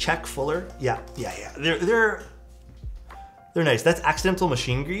scratchy. Check Fuller. Yeah. They're nice. That's accidental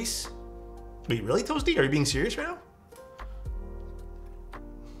machine grease. Wait, really, Toasty? Are you being serious right now?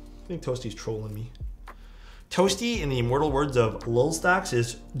 I think Toasty's trolling me. Toasty, in the immortal words of Lulstacks,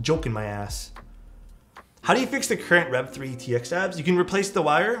 is joking my ass. How do you fix the current Rev 3 TX tabs? You can replace the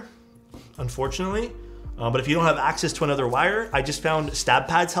wire, unfortunately. But if you don't have access to another wire, I just found stab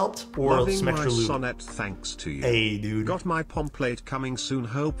pads helped, or Loving some extra my lube. Sonnet, thanks to you. Hey, dude. Got my pomplate coming soon.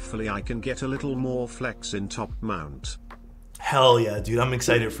 Hopefully I can get a little more flex in top mount. Hell yeah, dude. I'm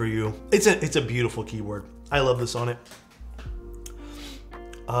excited for you. It's a beautiful keyboard. I love the Sonnet.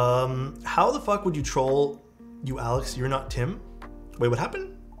 How the fuck would you troll you, Alex? You're not Tim? Wait, what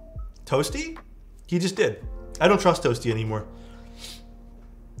happened? Toasty? He just did. I don't trust Toasty anymore.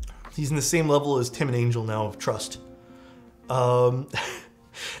 He's in the same level as Tim and Angel now of trust. Nice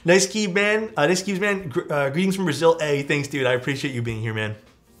Keeb, man. Nice Keebs, man. Greetings from Brazil. Hey, thanks, dude. I appreciate you being here, man.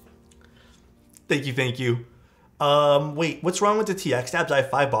 Thank you. Wait, what's wrong with the TX tabs? I have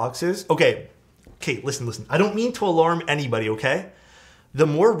 5 boxes. Okay, listen. I don't mean to alarm anybody, okay? The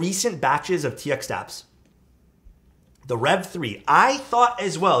more recent batches of TX tabs, the Rev 3, I thought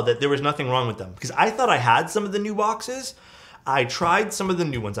as well that there was nothing wrong with them because I thought I had some of the new boxes. I tried some of the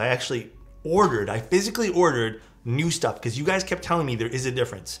new ones. I physically ordered new stuff because you guys kept telling me there is a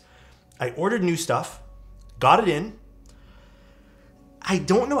difference. I ordered new stuff, got it in. I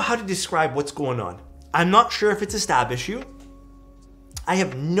don't know how to describe what's going on. I'm not sure if it's a stab issue. I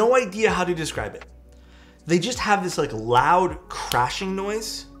have no idea how to describe it. They just have this like loud crashing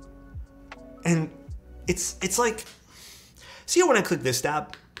noise. And it's like, see how when I click this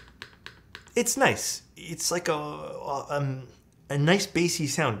stab? It's nice. It's like a nice bassy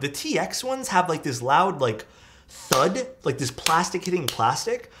sound. The TX ones have like this loud like thud, like this plastic hitting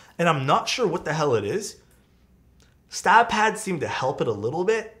plastic, and I'm not sure what the hell it is. Stab pads seem to help it a little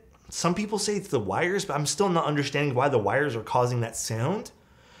bit. Some people say it's the wires, but I'm still not understanding why the wires are causing that sound.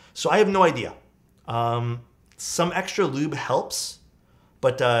 So I have no idea. Some extra lube helps,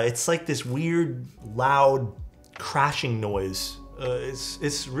 but it's like this weird, loud, crashing noise.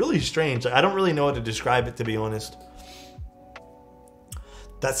 It's really strange. I don't really know how to describe it, to be honest.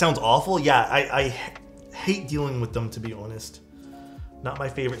 That sounds awful. Yeah, I hate dealing with them, to be honest. Not my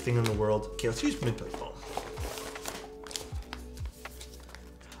favorite thing in the world. Okay, let's use mid-play phone.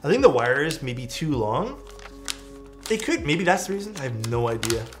 I think the wires may be too long. They could. Maybe that's the reason. I have no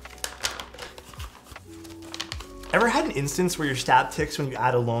idea. Ever had an instance where your stab ticks when you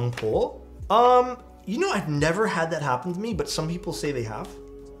add a long pole? You know, I've never had that happen to me, but some people say they have.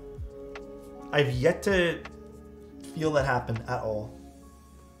 I've yet to feel that happen at all.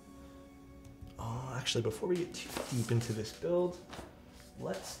 Oh, actually, before we get too deep into this build,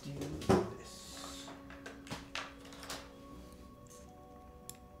 let's do this.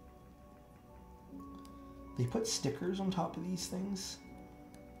 They put stickers on top of these things.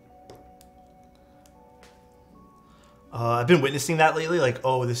 I've been witnessing that lately, like,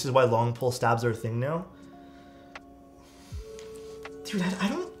 oh, this is why long pull stabs are a thing now. Dude,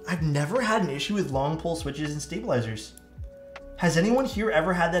 I've never had an issue with long pull switches and stabilizers. Has anyone here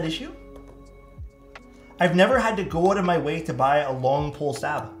ever had that issue? I've never had to go out of my way to buy a long pull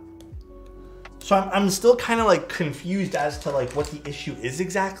stab. So I'm still kind of like confused as to like what the issue is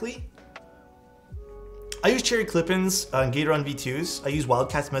exactly. I use cherry clip-ins on Gatoron V2s. I use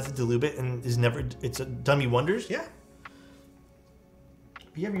Wildcat's method to lube it, and it's done me wonders. Yeah.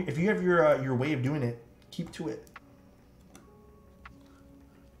 If you have your way of doing it, keep to it.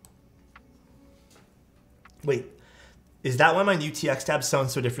 Wait, is that why my new TX tabs sound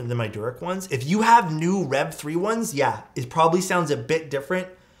so different than my Durac ones? If you have new Rev 3 ones, yeah, it probably sounds a bit different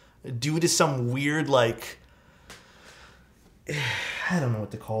due to some weird, like, I don't know what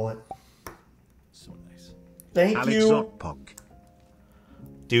to call it. So nice. Thank you.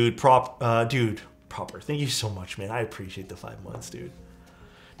 Dude, proper. Thank you so much, man. I appreciate the 5 months, dude.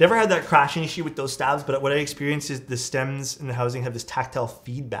 Never had that crashing issue with those stabs, but what I experienced is the stems in the housing have this tactile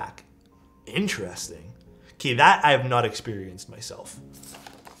feedback. Interesting. Okay, that I have not experienced myself.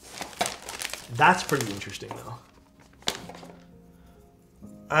 That's pretty interesting, though.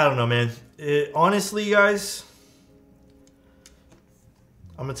 I don't know, man. Honestly, guys,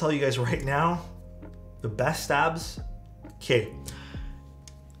 I'm gonna tell you guys right now, the best stabs. Okay,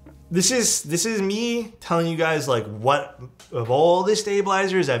 this is me telling you guys like what of all the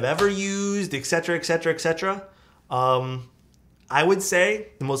stabilizers I've ever used, etc., etc., etc. I would say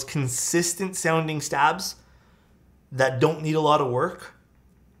the most consistent sounding stabs that don't need a lot of work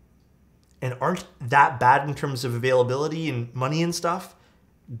and aren't that bad in terms of availability and money and stuff.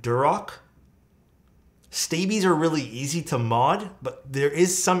 Duroc. Stabies are really easy to mod, but there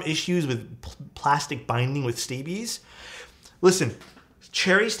is some issues with plastic binding with stabies. Listen,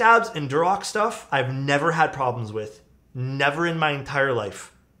 cherry stabs and Duroc stuff I've never had problems with. Never in my entire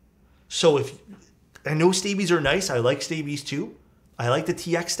life. So if I know stabies are nice, I like stabies too. I like the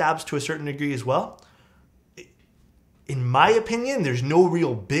TX stabs to a certain degree as well. In my opinion, there's no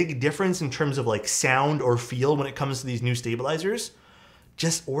real big difference in terms of like sound or feel when it comes to these new stabilizers.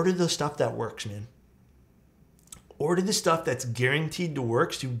 Just order the stuff that works, man. Order the stuff that's guaranteed to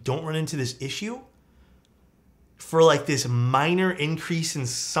work so you don't run into this issue for like this minor increase in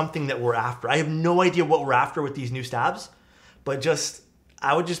something that we're after. I have no idea what we're after with these new stabs, but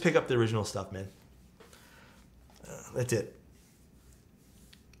I would just pick up the original stuff, man. That's it.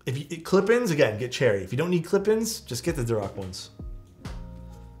 If you clip-ins, again, get cherry. If you don't need clip-ins, just get the Duroc ones.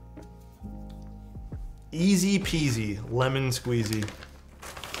 Easy peasy, lemon squeezy.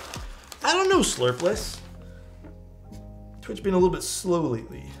 I don't know, Slurpless. Twitch been a little bit slow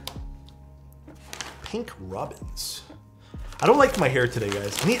lately. Pink Robins. I don't like my hair today,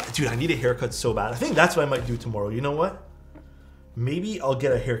 guys. Dude, I need a haircut so bad. I think that's what I might do tomorrow. You know what? Maybe I'll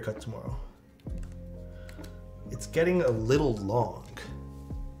get a haircut tomorrow. It's getting a little long.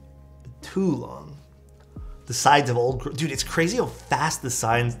 Too long. The sides have all dude, it's crazy how fast the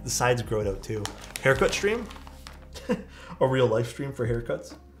sides grow out too. Haircut stream? A real life stream for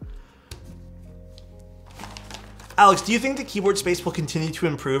haircuts. Alex, do you think the keyboard space will continue to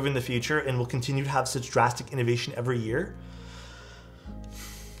improve in the future and will continue to have such drastic innovation every year?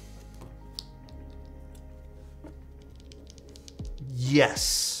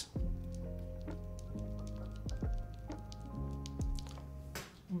 Yes.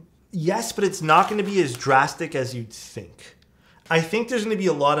 Yes, but it's not going to be as drastic as you'd think. I think there's going to be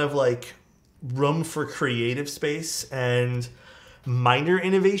a lot of like room for creative space and minor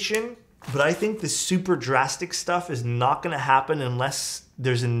innovation, but I think the super drastic stuff is not going to happen unless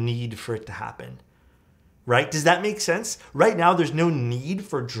there's a need for it to happen. Right? Does that make sense? Right now, there's no need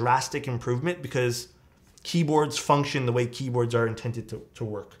for drastic improvement because keyboards function the way keyboards are intended to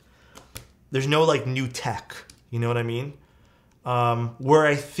work. There's no like new tech. You know what I mean? Where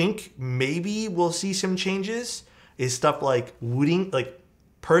I think maybe we'll see some changes is stuff like wooding. Like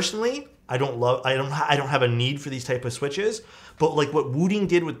personally, I don't have a need for these type of switches, but like what Wooding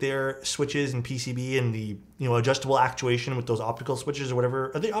did with their switches and PCB and the adjustable actuation with those optical switches or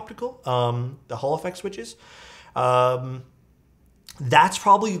whatever, are they optical? The Hall effect switches. That's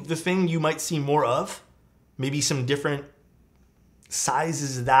probably the thing you might see more of. Maybe some different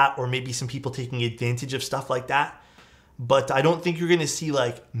sizes of that, or maybe some people taking advantage of stuff like that. But I don't think you're going to see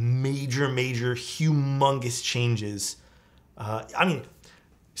like major, humongous changes. I mean,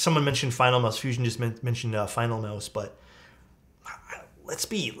 someone mentioned Final Mouse. Fusion just mentioned Final Mouse, but let's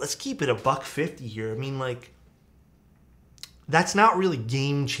keep it $150 here. I mean, like, that's not really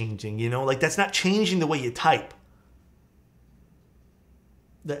game changing, Like, that's not changing the way you type.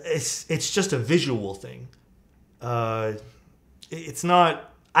 It's just a visual thing. It's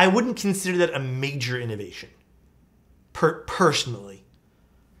not. I wouldn't consider that a major innovation. Personally,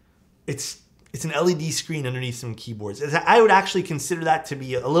 it's an LED screen underneath some keyboards. I would actually consider that to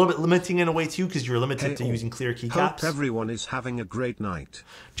be a little bit limiting in a way too, because you're limited to using clear keycaps. Hope everyone is having a great night.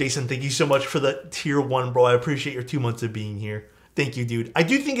 Jason, thank you so much for the tier 1, bro. I appreciate your 2 months of being here. Thank you, dude. I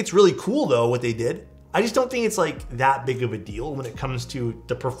do think it's really cool though what they did I just don't think it's like that big of a deal when it comes to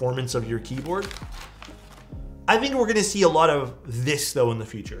the performance of your keyboard. I think we're gonna see a lot of this though in the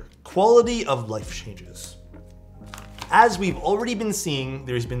future. Quality of life changes. As we've already been seeing,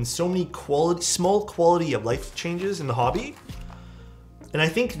 there's been so many small quality of life changes in the hobby. And I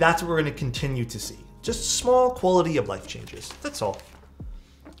think that's what we're gonna continue to see. Just small quality of life changes, that's all.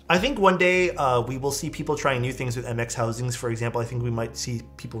 I think one day we will see people trying new things with MX housings. For example, I think we might see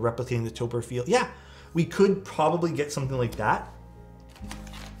people replicating the Topper field. Yeah, we could probably get something like that.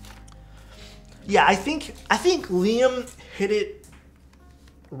 Yeah, I think Liam hit it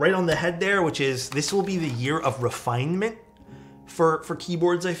right on the head there, which is this will be the year of refinement for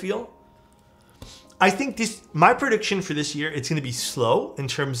keyboards, I feel. I think my prediction for this year, it's going to be slow in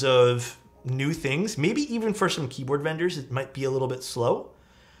terms of new things. Maybe even for some keyboard vendors, it might be a little bit slow.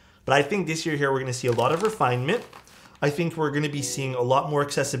 But I think this year here, we're going to see a lot of refinement. I think we're going to be seeing a lot more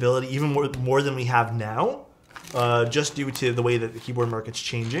accessibility, even more than we have now, just due to the way that the keyboard market's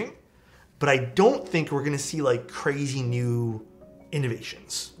changing. But I don't think we're going to see like crazy new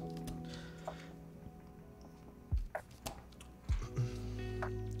innovations.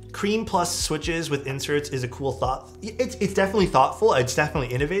 Cream plus switches with inserts is a cool thought. It's definitely thoughtful. It's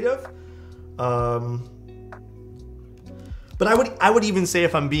definitely innovative. But I would even say,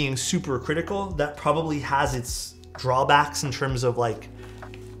 if I'm being super critical, that probably has its drawbacks in terms of like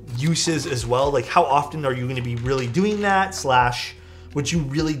uses as well. Like how often are you going to be really doing that? Slash, would you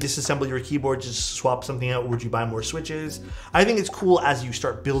really disassemble your keyboard to just swap something out? Or would you buy more switches? I think it's cool as you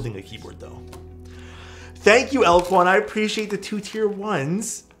start building a keyboard though. Thank you, Elquan. I appreciate the 2 tier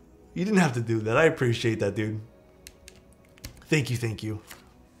 1s. You didn't have to do that. I appreciate that, dude. Thank you, thank you.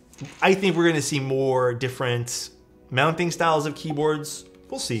 I think we're going to see more different mounting styles of keyboards.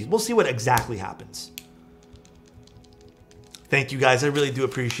 We'll see. We'll see what exactly happens. Thank you, guys. I really do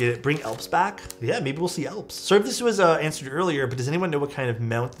appreciate it. Bring Alps back. Yeah, maybe we'll see Alps. Sorry if this was answered earlier, but does anyone know what kind of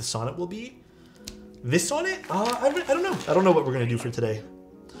mount the Sonnet will be? This Sonnet? I don't know. I don't know what we're going to do for today.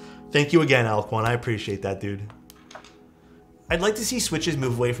 Thank you again, Alquan. I appreciate that, dude. I'd like to see switches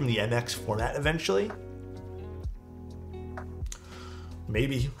move away from the MX format eventually.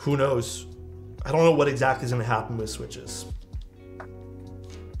 Maybe. Who knows? I don't know what exactly is going to happen with switches.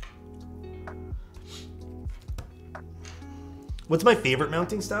 What's my favorite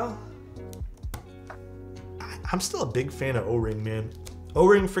mounting style? I'm still a big fan of O-ring, man.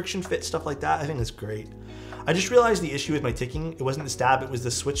 O-ring, friction fit, stuff like that. I think that's great. I just realized the issue with my ticking, it wasn't the stab, it was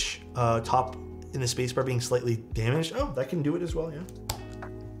the switch top in the spacebar being slightly damaged. Oh, that can do it as well, yeah.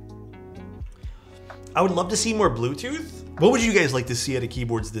 I would love to see more Bluetooth. What would you guys like to see out of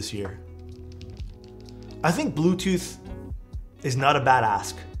keyboards this year? I think Bluetooth is not a bad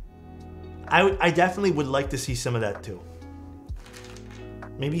ask. I definitely would like to see some of that too.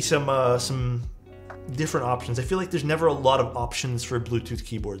 Maybe some different options. I feel like there's never a lot of options for Bluetooth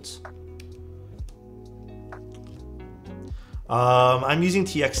keyboards. I'm using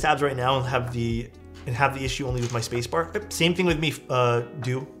TX tabs right now and have the issue only with my spacebar. Same thing with me,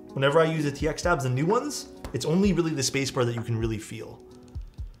 do. Whenever I use the TX tabs, the new ones, it's only really the spacebar that you can really feel.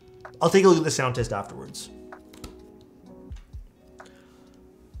 I'll take a look at the sound test afterwards.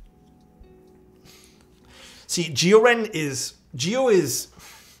 See, Geo is,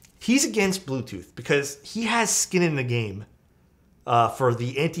 he's against Bluetooth because he has skin in the game for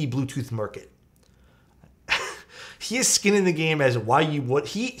the anti-Bluetooth market. He has skin in the game as why you would.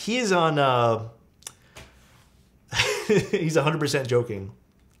 He is on. He's 100% joking.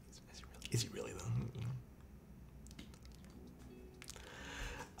 Is he really though?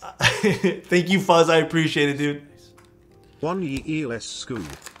 Thank you, Fuzz. I appreciate it, dude. One ye less school.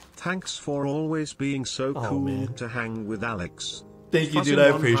 Thanks for always being so cool man. To hang with Alex. Thank you, dude. I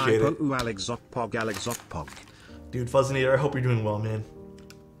appreciate it. Alexotos. Dude, Fuzzinator, I hope you're doing well, man.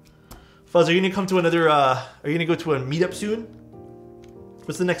 Fuzz, are you gonna come to another? Are you gonna go to a meetup soon?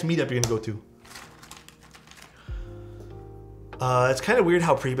 What's the next meetup you're gonna go to? It's kind of weird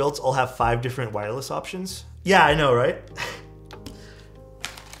how pre-builds all have 5 different wireless options. Yeah, I know, right?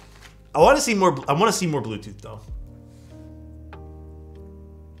 I want to see more Bluetooth though.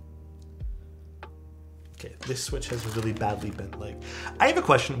 Okay, this switch has a really badly bent leg. I have a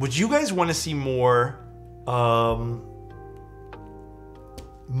question. Would you guys want to see more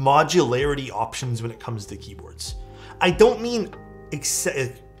modularity options when it comes to keyboards? I don't mean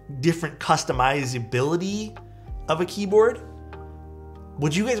different customizability of a keyboard.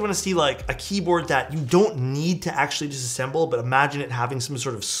 Would you guys want to see like a keyboard that you don't need to actually disassemble, but imagine it having some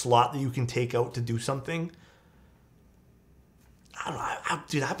sort of slot that you can take out to do something? I don't know,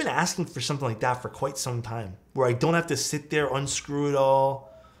 dude, I've been asking for something like that for quite some time, where I don't have to sit there, unscrew it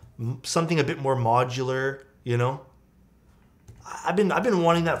all, something a bit more modular, you know? I've been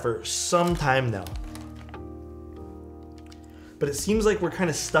wanting that for some time now. But it seems like we're kind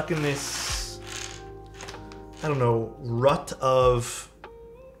of stuck in this, I don't know, rut of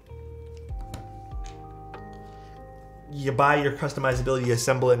you buy your customizability, you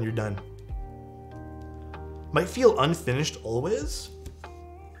assemble it, and you're done. Might feel unfinished always.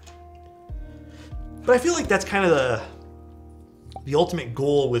 But I feel like that's kind of the ultimate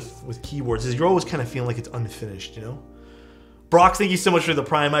goal with keyboards, is you're always kind of feeling like it's unfinished, you know? Brox, thank you so much for the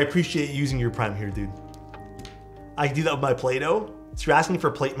Prime. I appreciate using your Prime here, dude. I do that with my Play-Doh. So you're asking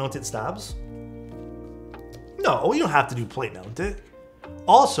for plate-mounted stabs? No, you don't have to do plate-mounted.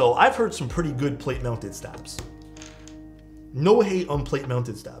 Also, I've heard some pretty good plate-mounted stabs. No hate on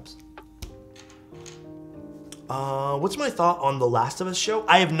plate-mounted stabs. What's my thought on The Last of Us show?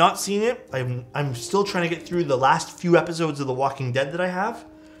 I have not seen it. I'm still trying to get through the last few episodes of The Walking Dead that I have.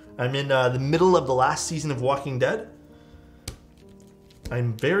 I'm in the middle of the last season of Walking Dead.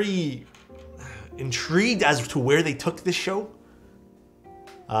 I'm very intrigued as to where they took this show.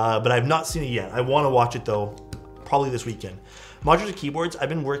 But I've not seen it yet. I want to watch it though, probably this weekend. Modular keyboards, I've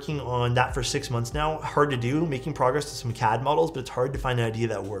been working on that for 6 months now. Hard to do, making progress to some CAD models, but it's hard to find an idea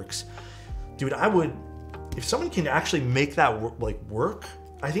that works. Dude, I would, if someone can actually make that work,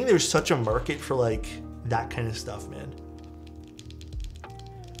 I think there's such a market for like that kind of stuff, man.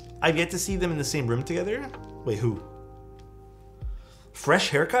 I've yet to see them in the same room together. Wait, who? Fresh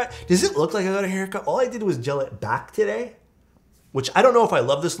haircut? Does it look like I got a haircut? All I did was gel it back today, which I don't know if I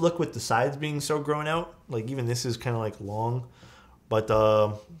love this look with the sides being so grown out. Like even this is kind of like long, but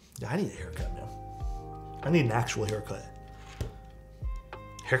yeah, I need a haircut, man. I need an actual haircut.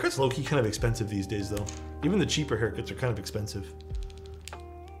 Haircuts low-key kind of expensive these days though. Even the cheaper haircuts are kind of expensive.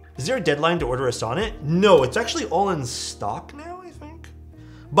 Is there a deadline to order a Sonnet? No, it's actually all in stock now, I think.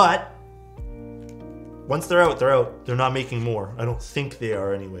 But once they're out, they're out. They're not making more. I don't think they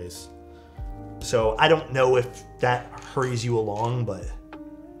are anyways. So I don't know if that hurries you along, but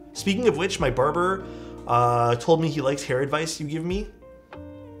speaking of which, my barber told me he likes hair advice you give me.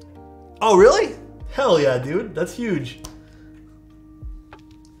 Oh, really? Hell yeah, dude. That's huge.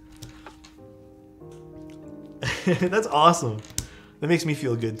 That's awesome. That makes me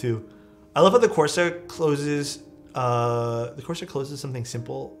feel good too. I love how the Corsa closes. The Corsa closes something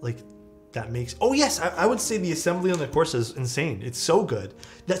simple like that makes. Oh yes, I would say the assembly on the Corsa is insane. It's so good.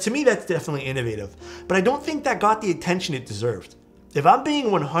 That to me, that's definitely innovative. But I don't think that got the attention it deserved. If I'm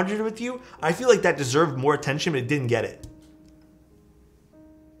being 100 with you, I feel like that deserved more attention, but it didn't get it.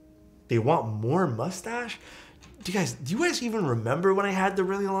 They want more mustache? Do you guys even remember when I had the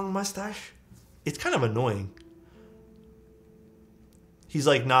really long mustache? It's kind of annoying. He's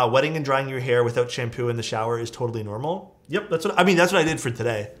like, nah, wetting and drying your hair without shampoo in the shower is totally normal. Yep, that's what I did for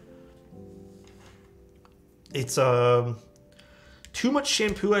today. It's too much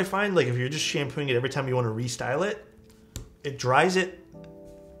shampoo, I find. Like if you're just shampooing it every time you want to restyle it, it dries it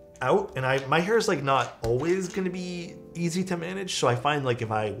out, and my hair is like not always going to be easy to manage, so I find like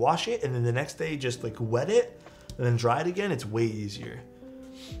if I wash it and then the next day just like wet it and then dry it again, it's way easier.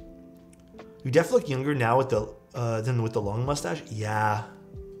 You definitely look younger now with the than with the long mustache. Yeah,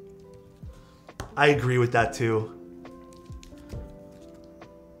 I agree with that too.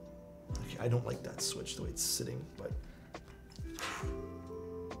 Okay, I don't like that switch the way it's sitting, but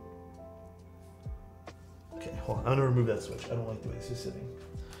okay, hold on. I'm gonna remove that switch. I don't like the way this is sitting.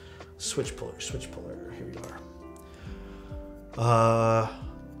 Switch puller. Here we are.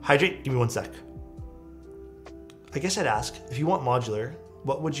 Hydrate. Give me 1 sec. I guess I'd ask, if you want modular,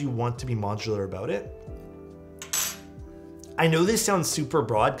 what would you want to be modular about it? I know this sounds super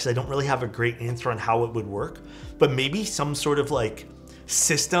broad because I don't really have a great answer on how it would work, but maybe some sort of like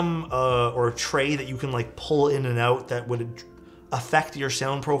system or tray that you can like pull in and out that would affect your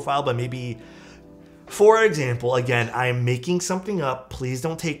sound profile, but maybe, for example, again, I'm making something up. Please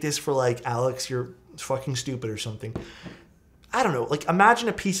don't take this for like, Alex, you're fucking stupid or something. I don't know. Like imagine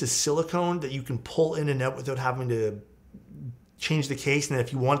a piece of silicone that you can pull in and out without having to change the case. And then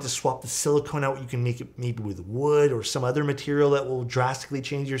if you want to swap the silicone out, you can make it maybe with wood or some other material that will drastically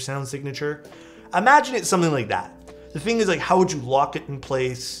change your sound signature. Imagine it's something like that. The thing is like, how would you lock it in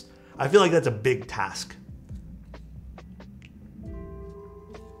place? I feel like that's a big task.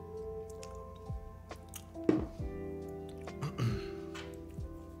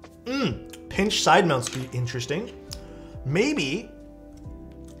 Pinch side mounts be interesting. Maybe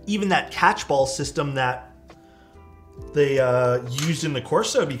even that catch ball system that they used in the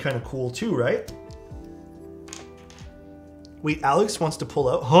Corsa would be kind of cool too, right? Wait, Alex wants to pull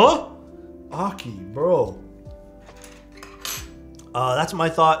out? Huh? Aki, bro. That's what my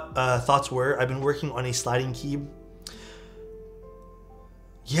thoughts were. I've been working on a sliding key.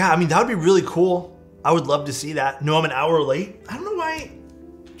 Yeah, I mean, that would be really cool. I would love to see that. No, I'm an hour late. I don't know why.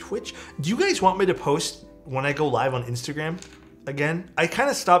 Twitch. Do you guys want me to post when I go live on Instagram again? I kind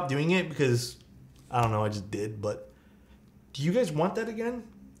of stopped doing it because, I don't know, I just did. But do you guys want that again?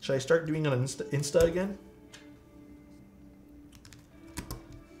 Should I start doing it on Insta again?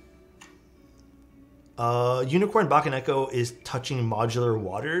 Unicorn Bakaneko is touching modular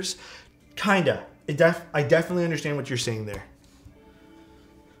waters. Kinda. I definitely understand what you're saying there.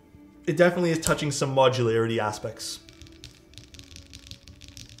 It definitely is touching some modularity aspects.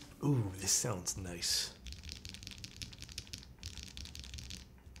 Ooh, this sounds nice.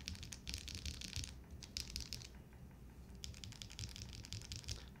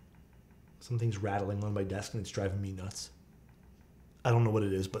 Something's rattling on my desk and it's driving me nuts. I don't know what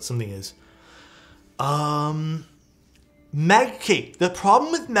it is, but something is. Okay, the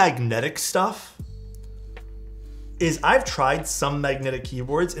problem with magnetic stuff is I've tried some magnetic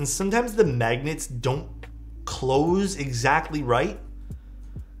keyboards and sometimes the magnets don't close exactly right.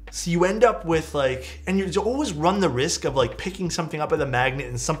 So you end up with like, and you always run the risk of like picking something up with a magnet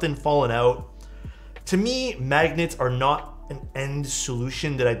and something falling out. To me, magnets are not an end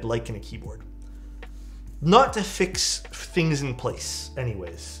solution that I'd like in a keyboard. Not to fix things in place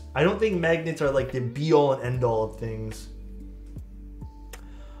anyways. I don't think magnets are like the be all and end all of things.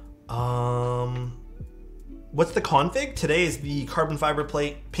 What's the config? Today is the carbon fiber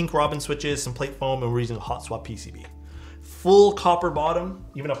plate, pink robin switches, some plate foam, and we're using a hot swap PCB. Full copper bottom,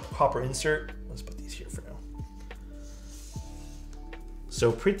 even a copper insert. Let's put these here for now.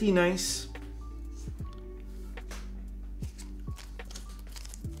 So pretty nice.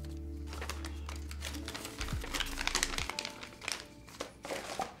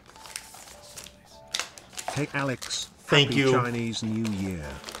 Hey Alex, thank happy you. Chinese New Year.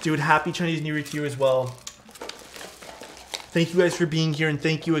 Dude, happy Chinese New Year to you as well. Thank you guys for being here, and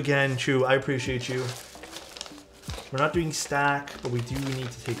thank you again, Chu. I appreciate you. We're not doing stack, but we do need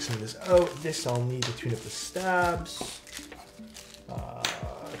to take some of this out. This I'll need to tune up the stabs.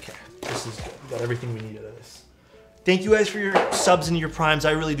 Okay, this is good. We got everything we need out of this. Thank you guys for your subs and your primes.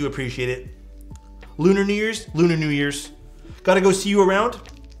 I really do appreciate it. Lunar New Year's, Lunar New Year's. Gotta go see you around.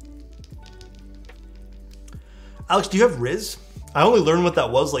 Alex, do you have Riz? I only learned what that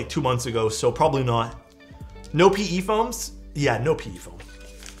was like 2 months ago, so probably not. No PE foams? Yeah, no PE foam.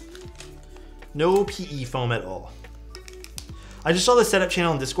 No PE foam at all. I just saw the setup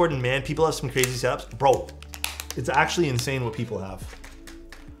channel on Discord and man, people have some crazy setups. Bro, it's actually insane what people have.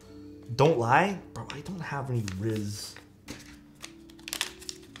 Don't lie. Bro, I don't have any Riz.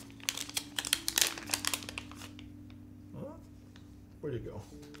 Where'd it go?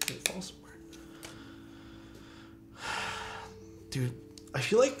 Did it fall somewhere? Dude, I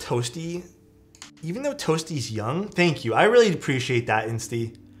feel like Toasty, even though Toasty's young, thank you. I really appreciate that,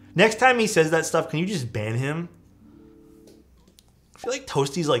 Insty. Next time he says that stuff, can you just ban him? I feel like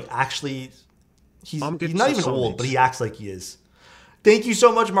Toasty's like actually, he's not even old, but he acts like he is. Thank you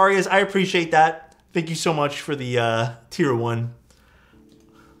so much, Marius. I appreciate that. Thank you so much for the tier 1.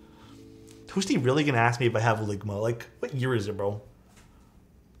 Toasty really gonna ask me if I have Ligma? Like, what year is it, bro?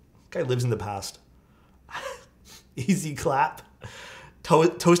 Guy lives in the past. Easy clap.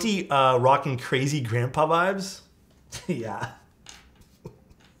 Toasty rocking crazy grandpa vibes. Yeah.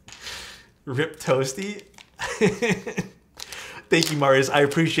 Rip Toasty. Thank you, Marius. I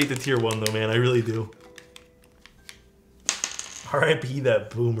appreciate the tier 1 though, man. I really do. RIP that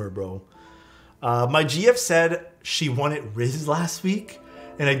boomer, bro. My GF said she wanted Riz last week,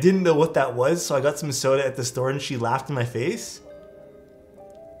 and I didn't know what that was, so I got some soda at the store and she laughed in my face.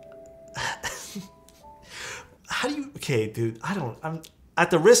 How do you, okay, dude, I'm at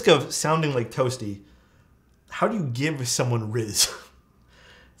the risk of sounding like Toasty, how do you give someone Riz?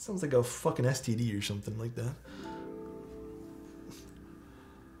 Sounds like a fucking STD or something like that.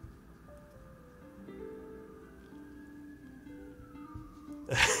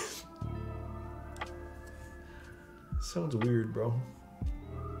 Sounds weird, bro.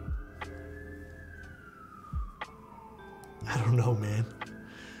 I don't know, man.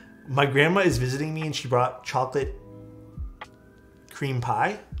 My grandma is visiting me and she brought chocolate cream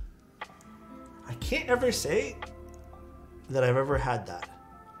pie. I can't ever say that I've ever had that.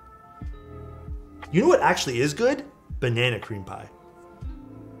 You know what actually is good? Banana cream pie.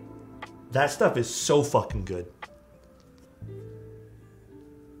 That stuff is so fucking good.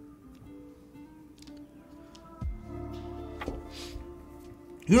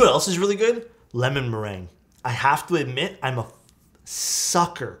 You know what else is really good? Lemon meringue. I have to admit, I'm a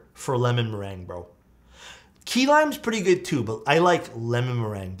sucker for lemon meringue, bro. Key lime's pretty good too, but I like lemon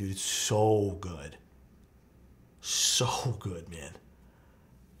meringue, dude. It's so good. So good, man.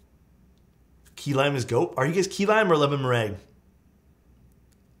 Key lime is goat. Are you guys key lime or lemon meringue?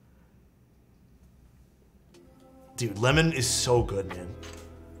 Dude, lemon is so good, man.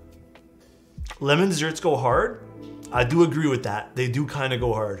 Lemon desserts go hard. I do agree with that. They do kind of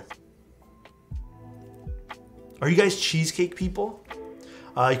go hard. Are you guys cheesecake people?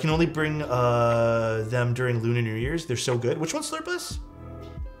 You can only bring them during Lunar New Year's. They're so good. Which one's Slurpless?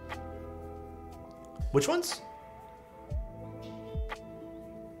 Which ones?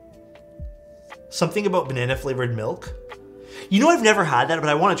 Something about banana flavored milk. You know, I've never had that, but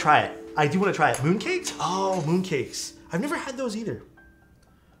I want to try it. I do want to try it. Mooncakes? Oh, mooncakes. I've never had those either.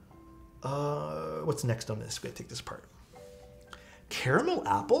 What's next on this? I'm going to take this apart. Caramel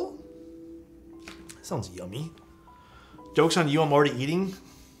apple? That sounds yummy. Joke's on you, I'm already eating.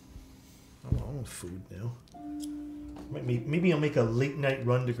 I want food now. Maybe I'll make a late night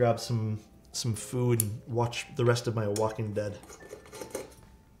run to grab some food and watch the rest of my Walking Dead.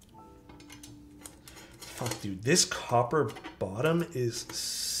 Fuck, dude. This copper bottom is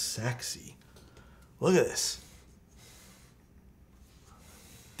sexy. Look at this.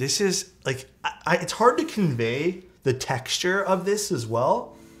 This is, like, it's hard to convey the texture of this as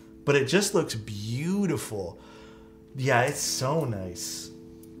well, but it just looks beautiful. Yeah, it's so nice.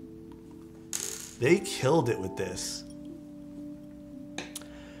 They killed it with this.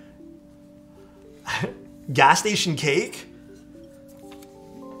 Gas station cake?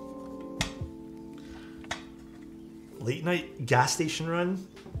 Late night gas station run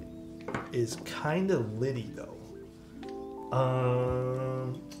is kind of litty though.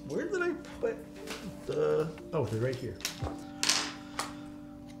 Where did I put the... Oh, they're right here.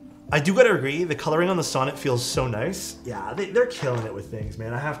 I do gotta agree, the coloring on the Sonnet feels so nice. Yeah, they're killing it with things,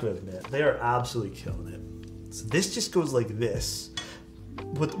 man. I have to admit, they are absolutely killing it. So this just goes like this.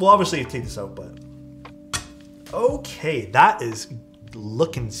 Well, obviously you take this out, but... Okay, that is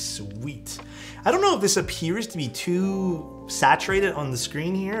looking sweet. I don't know if this appears to be too saturated on the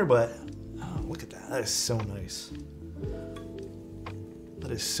screen here, but... Oh, look at that. That is so nice.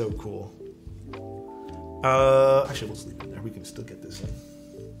 That is so cool. Actually, we'll leave it there. We can still get this in.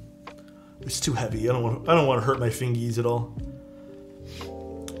 It's too heavy. I don't want to hurt my fingies at all.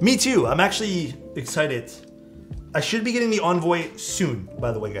 Me too. I'm actually excited. I should be getting the Envoy soon,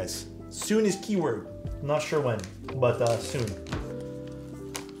 by the way, guys. Soon is keyword. I'm not sure when, but soon.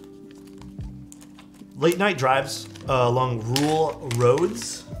 Late night drives along rural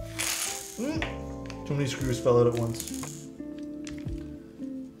roads. Too many screws fell out at once.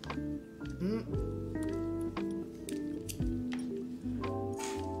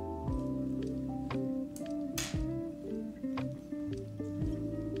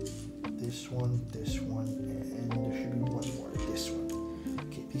 This one, and there should be one more. This one.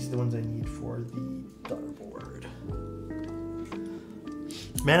 Okay, these are the ones I need for the dartboard.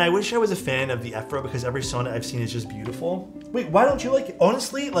 Man, I wish I was a fan of the Ephro because every Sonnet I've seen is just beautiful. Wait, why don't you like it?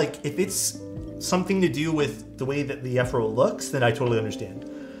 Honestly, like, if it's something to do with the way that the Ephro looks, then I totally understand.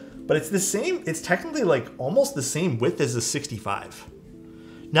 But it's the same, it's technically like almost the same width as the 65.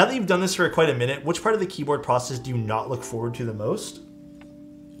 Now that you've done this for quite a minute, which part of the keyboard process do you not look forward to the most?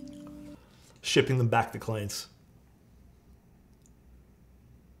 Shipping them back to clients.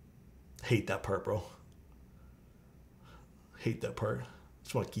 Hate that part, bro. Hate that part.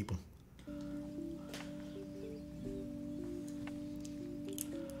 Just want to keep them.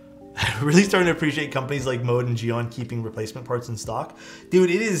 Really starting to appreciate companies like Mode and Geon keeping replacement parts in stock.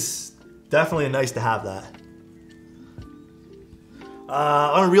 Dude, it is definitely nice to have that.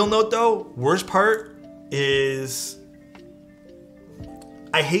 On a real note though, worst part is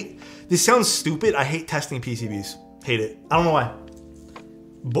I hate... This sounds stupid. I hate testing PCBs. Hate it. I don't know why.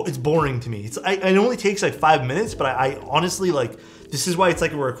 It's boring to me. It only takes like 5 minutes, but I honestly like, this is why it's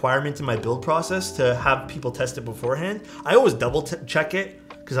like a requirement in my build process to have people test it beforehand. I always double check it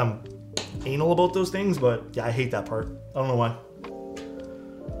because I'm anal about those things, but yeah, I hate that part. I don't know why.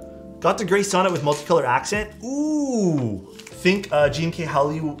 Got the gray Sonnet with multicolor accent. Ooh. Think GMK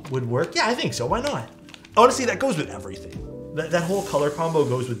Hallyu would work? Yeah, I think so. Why not? Honestly, that goes with everything. That whole color combo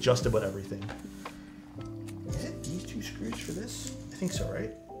goes with just about everything. Is it these two screws for this? I think so,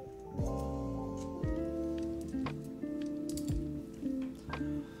 right?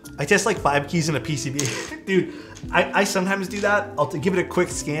 I test like 5 keys in a PCB. Dude, I sometimes do that. I'll give it a quick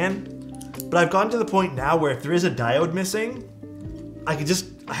scan. But I've gotten to the point now where if there is a diode missing, I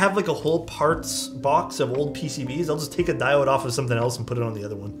have like a whole parts box of old PCBs. I'll just take a diode off of something else and put it on the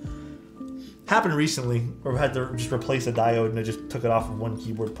other one. Happened recently, where I had to just replace a diode and I just took it off of one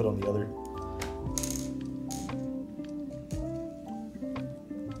keyboard, put on the other.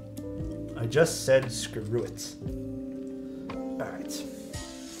 I just said screw it. All right.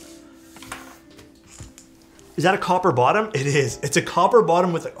 Is that a copper bottom? It is. It's a copper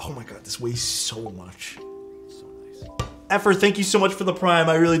bottom with, oh my God, this weighs so much. So nice. Effer, thank you so much for the prime.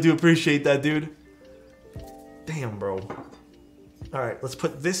 I really do appreciate that, dude. Damn, bro. All right, let's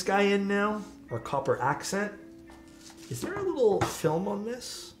put this guy in now. Our copper accent. Is there a little film on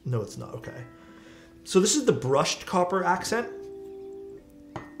this? No, it's not. Okay. So this is the brushed copper accent.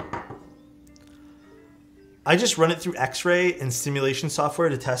 I just run it through X-ray and simulation software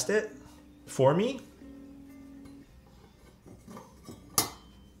to test it for me.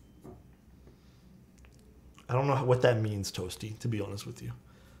 I don't know what that means, Toasty, to be honest with you.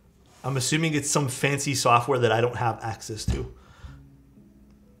 I'm assuming it's some fancy software that I don't have access to.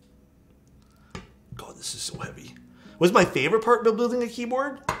 God, this is so heavy. What's my favorite part of building a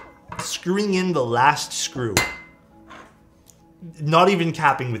keyboard? Screwing in the last screw. Not even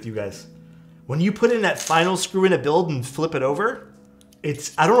capping with you guys. When you put in that final screw in a build and flip it over,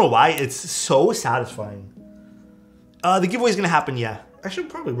 it's, I don't know why, it's so satisfying. The giveaway is going to happen, yeah. I should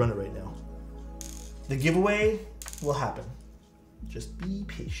probably run it right now. The giveaway will happen. Just be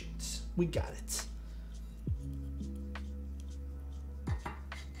patient. We got it.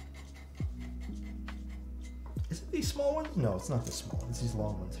 Is it these small ones? No, it's not the small ones. It's these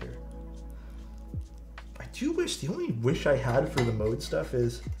long ones here. I do wish, the only wish I had for the mode stuff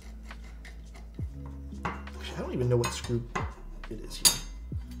is... Actually, I don't even know what screw it is here.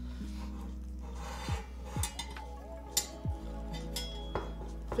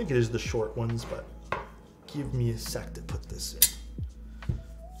 I think it is the short ones, but give me a sec to put this in.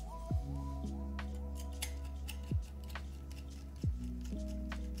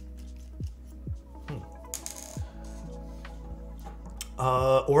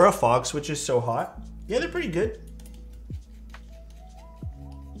 Aura fog switch is so hot. Yeah, they're pretty good.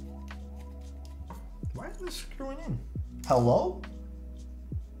 Why is this screwing in? Hello?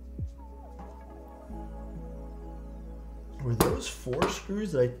 Were those 4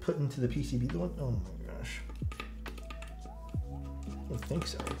 screws that I put into the PCB the one? Oh my gosh. I don't think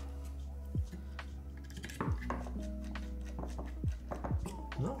so.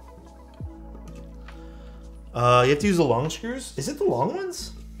 No. You have to use the long screws? Is it the long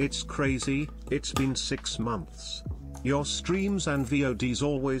ones? It's crazy, it's been 6 months. Your streams and VODs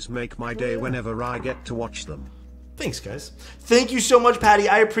always make my day whenever I get to watch them. Thanks, guys. Thank you so much, Patty.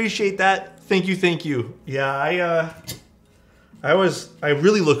 I appreciate that. Thank you, thank you. Yeah, I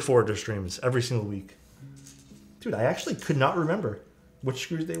really look forward to streams every single week. Dude, I actually could not remember which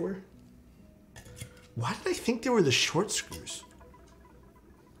screws they were. Why did I think they were the short screws?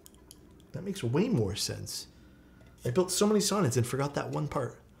 That makes way more sense. I built so many sonnets and forgot that one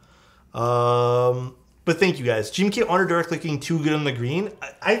part. But thank you guys. GMK Honor Direct looking too good on the green.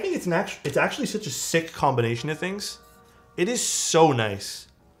 I think it's actually such a sick combination of things. It is so nice.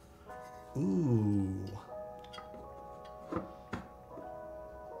 Ooh.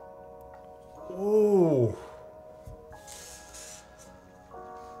 Oh.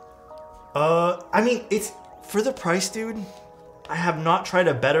 I mean, it's for the price, dude. I have not tried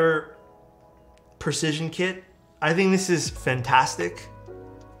a better precision kit. I think this is fantastic.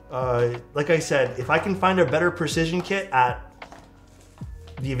 Like I said, if I can find a better precision kit at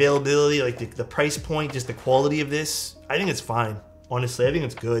the availability, like the price point, just the quality of this, I think it's fine. Honestly, I think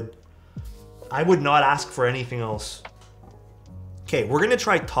it's good. I would not ask for anything else. Okay, we're gonna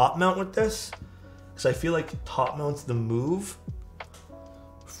try top mount with this, because I feel like top mount's the move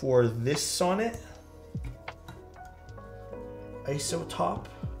for this Sonnet. ISO top.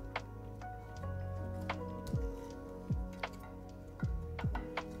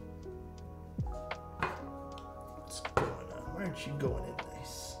 What's going on? Why aren't you going in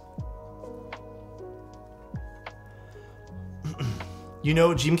nice? You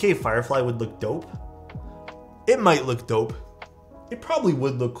know, GMK Firefly would look dope. It might look dope. It probably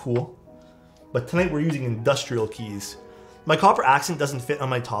would look cool. But tonight we're using industrial keys. My copper accent doesn't fit on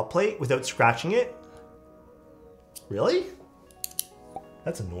my top plate without scratching it. Really?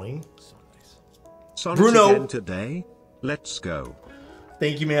 That's annoying. So nice. Sonnet Bruno again today. Let's go.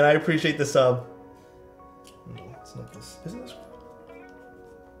 Thank you, man. I appreciate the sub. No, it's not this. Isn't this?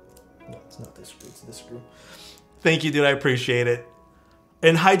 No, it's not this screw. It's this screw. Thank you, dude. I appreciate it.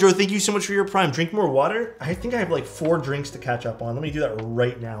 And Hydro, thank you so much for your prime. Drink more water. I think I have like 4 drinks to catch up on. Let me do that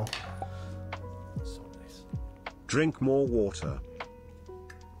right now. So nice. Drink more water.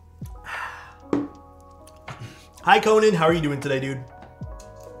 Hi, Conan. How are you doing today, dude?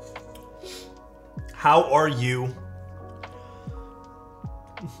 How are you?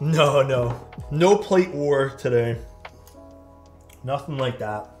 No plate war today. Nothing like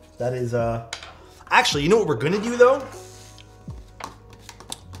that. That is, actually, you know what we're gonna do though?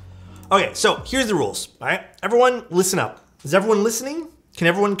 Okay, so here's the rules, all right? Everyone listen up. Is everyone listening? Can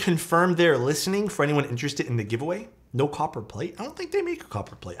everyone confirm they're listening for anyone interested in the giveaway? No copper plate? I don't think they make a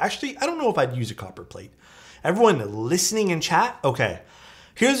copper plate. Actually, I don't know if I'd use a copper plate. Everyone listening in chat? Okay,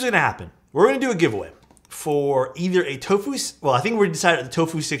 here's what's gonna happen. We're gonna do a giveaway for either a tofu, well, I think we're decided the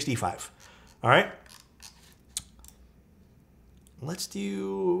tofu 65, all right? Let's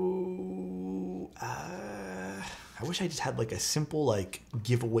do, I wish I just had like a simple like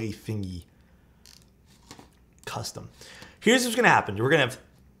giveaway thingy custom. Here's what's gonna happen. We're gonna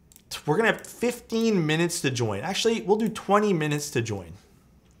have 15 minutes to join. Actually, we'll do 20 minutes to join.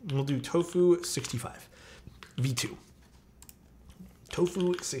 We'll do tofu 65 V2.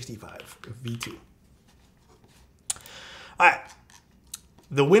 Tofu 65 V2. All right.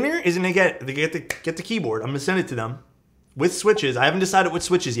 The winner is gonna get the keyboard. I'm gonna send it to them with switches. I haven't decided what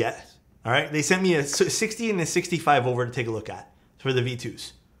switches yet. All right. They sent me a 60 and a 65 over to take a look at for the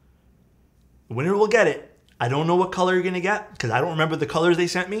V2s. The winner will get it. I don't know what color you're gonna get because I don't remember the colors they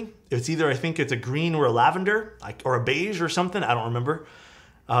sent me. It's either, I think it's a green or a lavender, or a beige or something. I don't remember.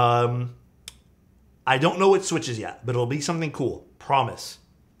 I don't know what switches yet, but it'll be something cool. Promise.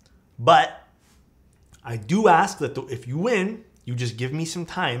 But I do ask that if you win, you just give me some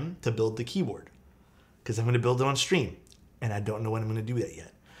time to build the keyboard because I'm going to build it on stream and I don't know when I'm going to do that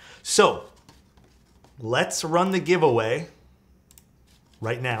yet. So let's run the giveaway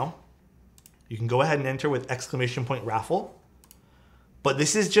right now. You can go ahead and enter with ! raffle. But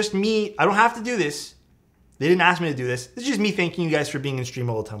this is just me. I don't have to do this. They didn't ask me to do this. This is just me thanking you guys for being in stream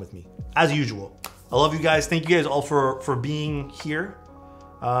all the time with me, as usual. I love you guys. Thank you guys all for being here.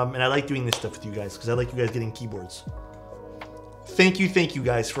 And I like doing this stuff with you guys because I like you guys getting keyboards. Thank you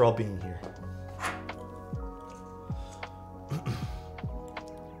guys for all being here. All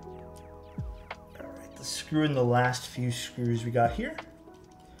right, let's screw in the last few screws we got here.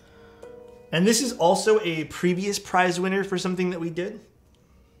 And this is also a previous prize winner for something that we did.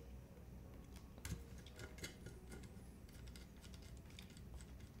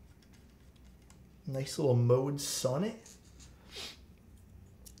 Nice little mode Sonnet.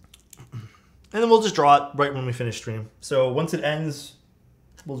 And then we'll just draw it right when we finish stream. So once it ends,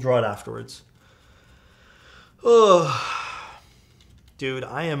 we'll draw it afterwards. Oh, dude,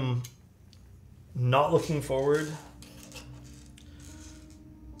 I am not looking forward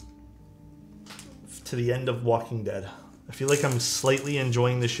to the end of Walking Dead. I feel like I'm slightly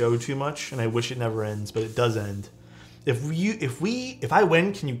enjoying the show too much, and I wish it never ends, but it does end. If I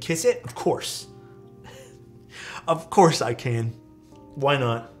win, can you kiss it? Of course. Of course I can. Why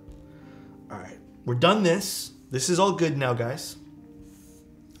not? All right, we're done this. This is all good now, guys.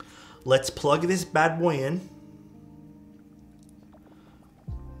 Let's plug this bad boy in.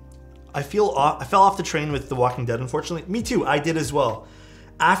 I fell off the train with The Walking Dead, unfortunately. Me too, I did as well.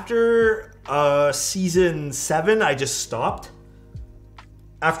 After season 7, I just stopped.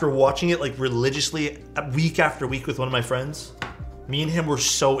 After watching it like religiously week after week with one of my friends. Me and him were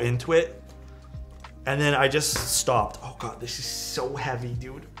so into it. And then I just stopped. Oh God, this is so heavy,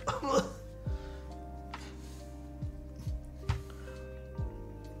 dude.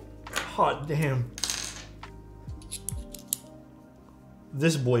 Hot damn.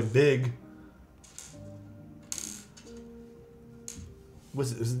 This boy big.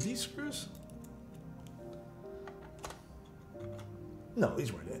 Is it these screws? No,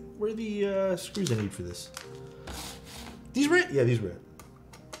 these weren't it. Where are the screws I need for this? These were it? Yeah, these were it.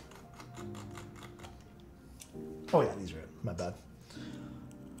 Oh yeah, these were it. My bad.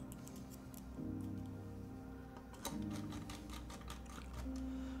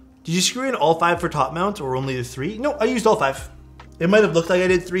 Did you screw in all 5 for top mount or only the 3? No, I used all 5. It might have looked like I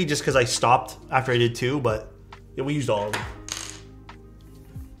did 3 just because I stopped after I did 2, but yeah, we used all of them.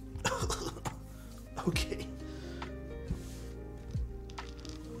 Okay.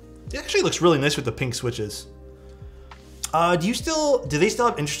 It actually looks really nice with the pink switches. Do they still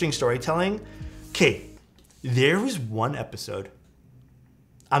have interesting storytelling? Okay, there was one episode.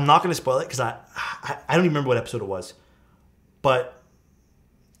 I'm not going to spoil it because I don't even remember what episode it was. But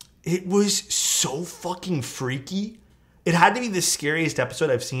it was so fucking freaky. It had to be the scariest episode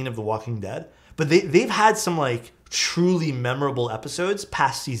I've seen of The Walking Dead. But they've had some like truly memorable episodes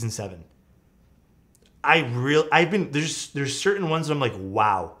past season 7. There's certain ones that I'm like,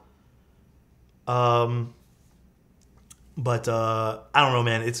 wow. But I don't know,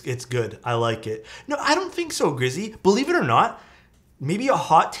 man. It's good. I like it. No, I don't think so, Grizzy. Believe it or not, maybe a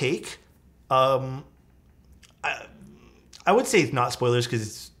hot take. I would say it's not spoilers because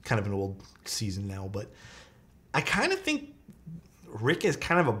it's kind of an old season now, but I kind of think Rick is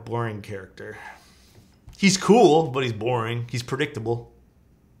kind of a boring character. He's cool, but he's boring. He's predictable.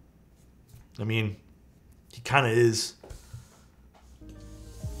 I mean, he kind of is.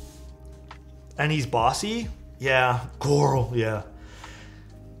 And he's bossy. Yeah. Coral. Yeah.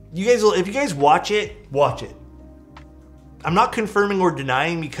 You guys will, if you guys watch it, watch it. I'm not confirming or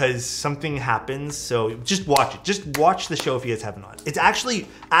denying because something happens, so just watch it. Just watch the show if you guys haven't on. It's actually,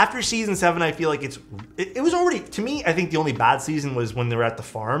 after season 7, I feel like it was already, to me, I think the only bad season was when they were at the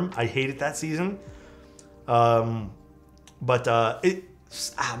farm. I hated that season. Man,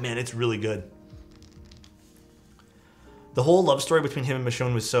 it's really good. The whole love story between him and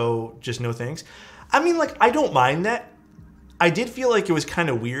Michonne was so just no thanks. I mean, like, I don't mind that. I did feel like it was kind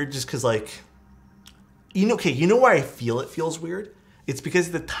of weird just because, like, you know why I feel it feels weird? It's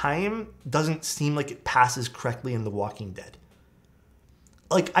because the time doesn't seem like it passes correctly in The Walking Dead.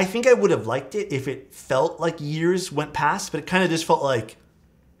 Like, I think I would have liked it if it felt like years went past, but it kind of just felt like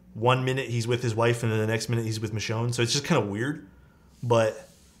 1 minute he's with his wife and then the next minute he's with Michonne. So it's just kind of weird. But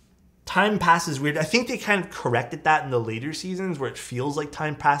time passes weird. I think they kind of corrected that in the later seasons where it feels like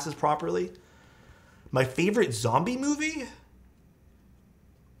time passes properly. My favorite zombie movie?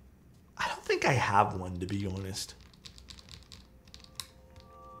 I don't think I have one, to be honest.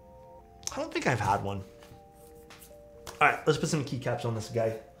 I don't think I've had one. All right, let's put some keycaps on this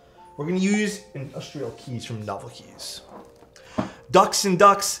guy. We're going to use industrial keys from Novel Keys. Ducks and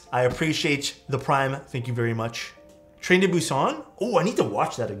Ducks, I appreciate the Prime. Thank you very much. Train to Busan? Oh, I need to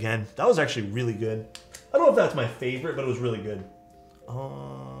watch that again. That was actually really good. I don't know if that's my favorite, but it was really good.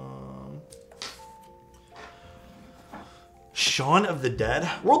 Shaun of the Dead.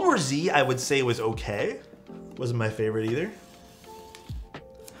 World War Z, I would say, was okay. Wasn't my favorite either.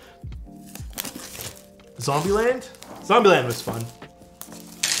 Zombieland? Zombieland was fun.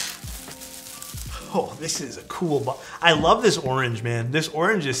 Oh, this is a cool box. I love this orange, man. This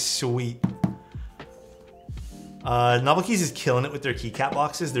orange is sweet. Novel Keys is killing it with their keycap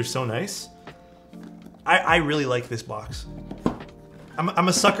boxes. They're so nice. I really like this box. I'm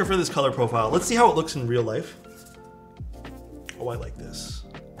a sucker for this color profile. Let's see how it looks in real life. Oh, I like this.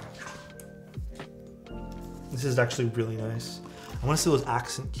 This is actually really nice. I want to see those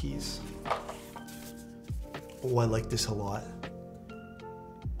accent keys. Oh, I like this a lot.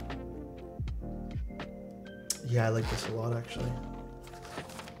 Yeah, I like this a lot, actually.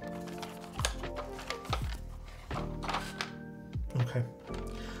 Okay.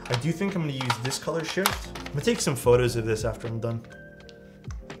 I do think I'm going to use this color shift. I'm going to take some photos of this after I'm done.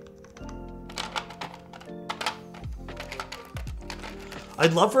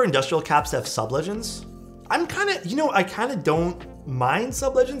 I'd love for industrial caps to have sub-legends. I'm kind of, I kind of don't mind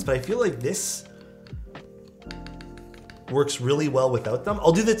sub-legends, but I feel like this works really well without them.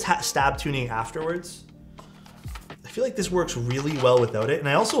 I'll do the stab tuning afterwards. I feel like this works really well without it. And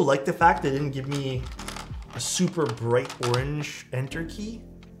I also like the fact that it didn't give me a super bright orange enter key,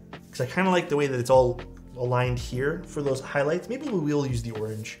 because I kind of like the way that it's all aligned here for those highlights. Maybe we will use the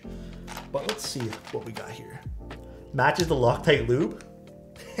orange, but let's see what we got here. Matches the Loctite lube.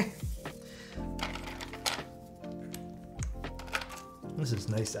 This is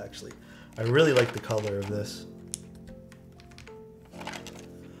nice, actually. I really like the color of this.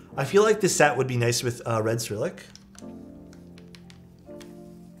 I feel like this set would be nice with red Cyrillic.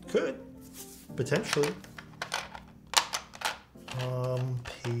 Could, potentially.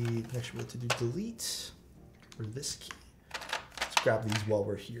 Page, actually, we have to do delete for this key. Let's grab these while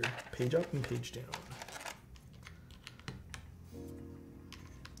we're here. Page up and page down.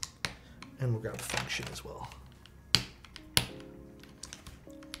 And we'll grab function as well.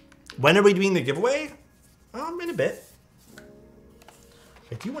 When are we doing the giveaway? In a bit.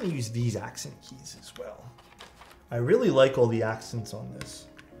 I do want to use these accent keys as well. I really like all the accents on this.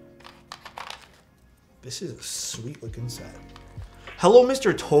 This is a sweet looking set. Hello,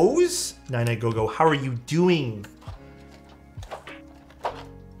 Mr. Toes. Nine Go-Go, how are you doing? I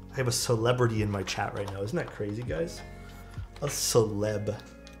have a celebrity in my chat right now. Isn't that crazy, guys? A celeb.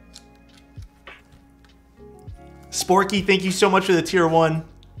 Sporky, thank you so much for the tier 1.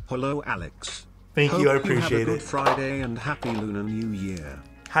 Hello, Alex. Thank you, I appreciate it. Have a good Friday and happy Lunar New Year.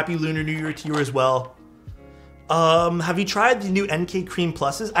 Happy Lunar New Year to you as well. Have you tried the new NK Cream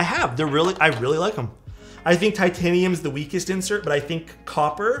Pluses? I have. I really like them. I think titanium's the weakest insert, but I think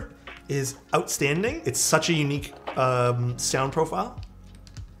copper is outstanding. It's such a unique sound profile.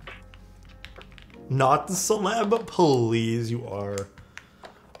 Not the celeb, please, you are.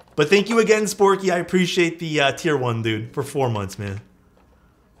 But thank you again, Sporky. I appreciate the tier 1, dude, for 4 months, man.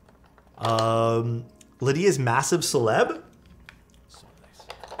 Lydia's massive celeb.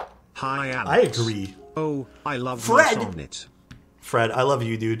 Hi, Alex. I agree. Oh, I love Fred. Sonnet. Fred, I love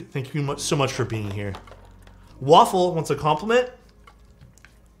you, dude. Thank you so much for being here. Waffle wants a compliment.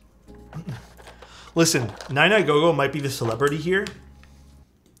 Listen, Nine Go might be the celebrity here.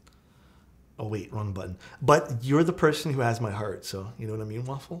 Oh wait, wrong button. But you're the person who has my heart, so you know what I mean,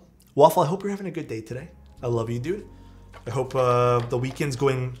 Waffle? Waffle, I hope you're having a good day today. I love you, dude. I hope the weekend's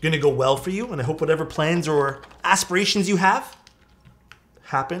gonna go well for you, and I hope whatever plans or aspirations you have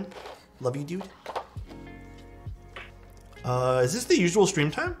happen. Love you, dude. Is this the usual stream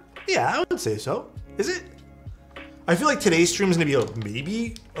time? Yeah, I would say so. Is it? I feel like today's stream is gonna be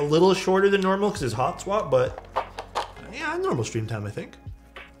maybe a little shorter than normal because it's hot swap, but yeah, normal stream time, I think.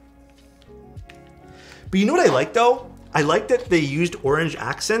 But you know what I like though? I like that they used orange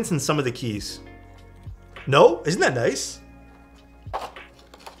accents in some of the keys. No? Isn't that nice?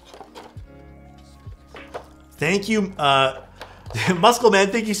 Thank you, Muscle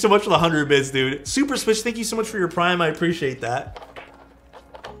Man, thank you so much for the 100 bits, dude. Super Switch, thank you so much for your prime. I appreciate that.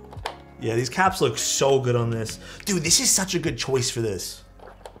 Yeah, these caps look so good on this. Dude, this is such a good choice for this.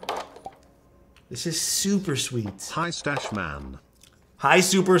 This is super sweet. Hi, Stash Man. Hi,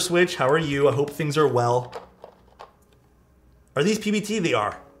 Super Switch. How are you? I hope things are well. Are these PBT? They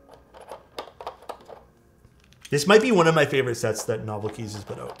are. This might be one of my favorite sets that Novel Keys has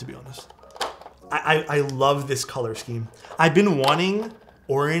put out, to be honest. I love this color scheme. I've been wanting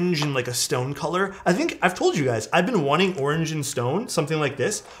orange and like a stone color. I think I've told you guys, I've been wanting orange and stone, something like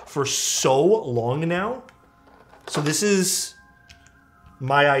this, for so long now. So this is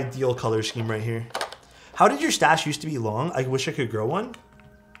my ideal color scheme right here. How did your stash used to be long? I wish I could grow one.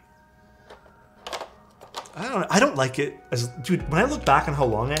 I don't like it. Dude, when I look back on how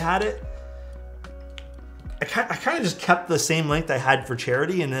long I had it, I kind of just kept the same length I had for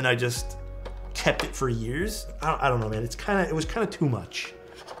charity, and then I just kept it for years. I don't know, man. It was kind of too much.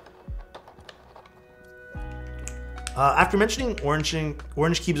 After mentioning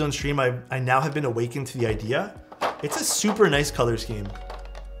orange keys on stream, I now have been awakened to the idea. It's a super nice color scheme.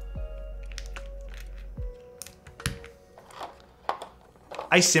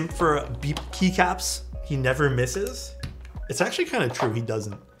 I simp for beep keycaps. He never misses. It's actually kind of true. He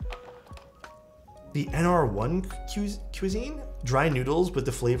doesn't. The NR1 cuisine? Dry noodles with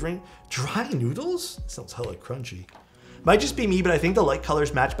the flavoring. Dry noodles? Sounds hella crunchy. Might just be me, but I think the light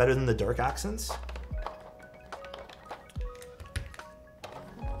colors match better than the dark accents.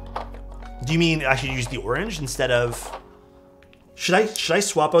 Do you mean I should use the orange instead of... Should I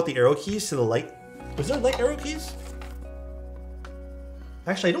swap out the arrow keys to the light? Was there light arrow keys?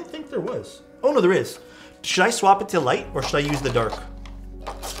 Actually, I don't think there was. Oh no, there is. Should I swap it to light or should I use the dark?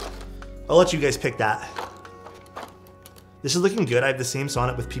 I'll let you guys pick that. This is looking good. I have the same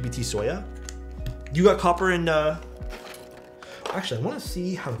Sonnet with PBT Soya. You got copper and... Actually, I want to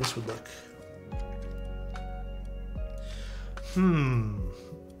see how this would look.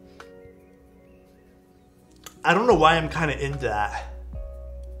 I don't know why I'm kind of into that.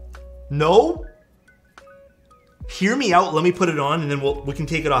 No? Hear me out. Let me put it on and then we can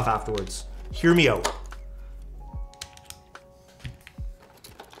take it off afterwards. Hear me out.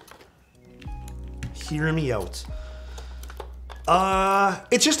 Hear me out.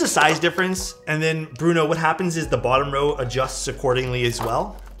 It's just a size difference. And then, Bruno, what happens is the bottom row adjusts accordingly as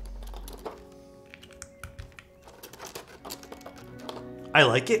well. I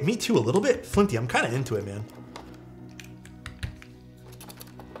like it. Me too, a little bit. Flinty, I'm kind of into it, man.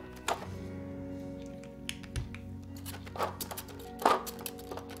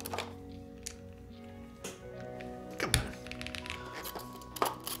 Come on.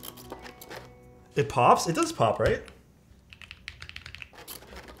 It pops? It does pop, right?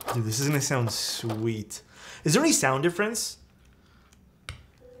 Dude, this is gonna sound sweet. Is there any sound difference?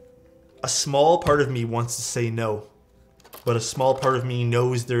 A small part of me wants to say no, but a small part of me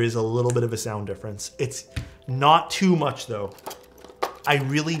knows there is a little bit of a sound difference. It's not too much though. I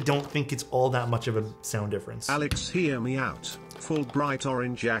really don't think it's all that much of a sound difference. Alex, hear me out. Full bright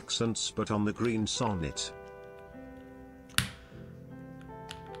orange accents, but on the green Sonnet.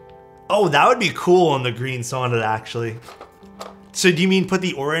 Oh, that would be cool on the green Sonnet, actually. So do you mean put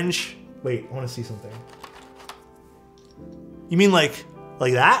the orange? Wait, I want to see something. You mean like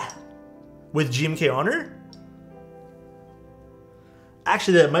that? With GMK Honor?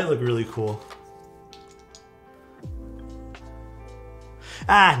 Actually, that might look really cool.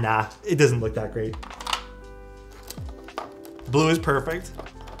 Ah, nah, it doesn't look that great. Blue is perfect.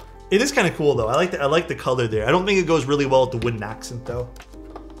 It is kind of cool though. I like the color there. I don't think it goes really well with the wooden accent though.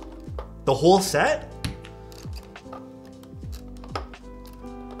 The whole set?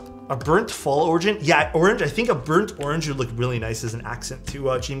 A burnt fall origin? Yeah, orange. I think a burnt orange would look really nice as an accent to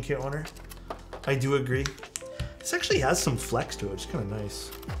GMK Honor. I do agree. This actually has some flex to it. It's kind of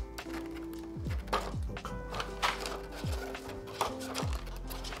nice. Oh, come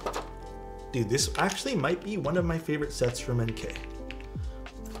on. Dude, this actually might be one of my favorite sets from NK.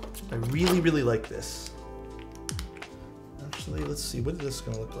 I really, really like this. Actually, let's see. What is this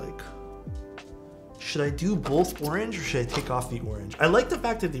going to look like? Should I do both orange or should I take off the orange? I like the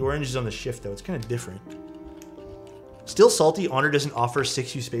fact that the orange is on the shift, though. It's kind of different. Still salty. Honor doesn't offer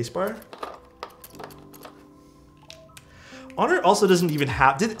 6U spacebar. Honor also doesn't even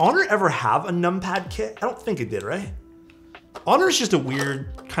have... Did Honor ever have a numpad kit? I don't think it did, right? Honor is just a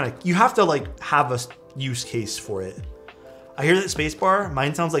weird kind of... You have to, like, have a use case for it. I hear that spacebar.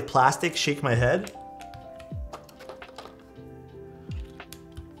 Mine sounds like plastic. Shake my head.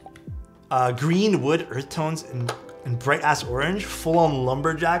 Green, wood, earth tones, and bright-ass orange. Full-on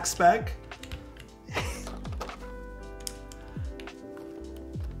lumberjack spec.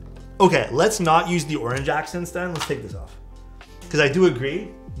 Okay, let's not use the orange accents then. Let's take this off. Because I do agree.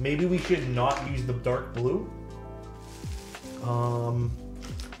 Maybe we should not use the dark blue. I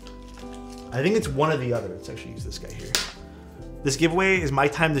think it's one or the other. Let's actually use this guy here. This giveaway is my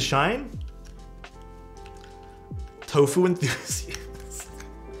time to shine. Tofu enthusiast.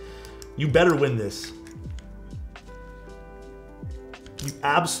 You better win this. You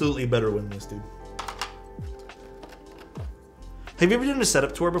absolutely better win this, dude. Have you ever done a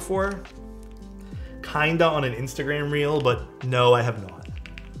setup tour before? Kinda on an Instagram reel, but no, I have not.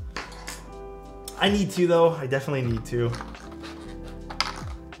 I need to though. I definitely need to.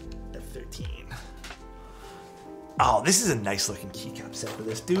 F13. Oh, this is a nice looking keycap set for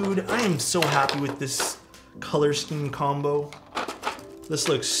this, dude. I am so happy with this color scheme combo. This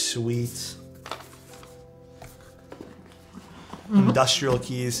looks sweet. Industrial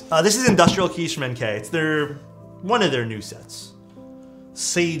keys. This is industrial keys from NK. It's one of their new sets.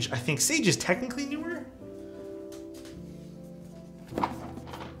 Sage, I think Sage is technically newer.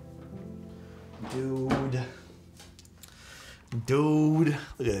 Dude, look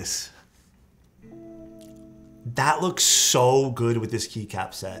at this. That looks so good with this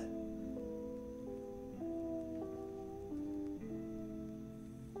keycap set.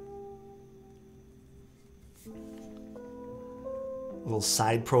 Little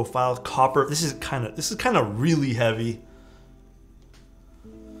side profile, copper. This is kind of really heavy.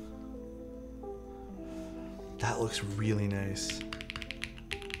 That looks really nice.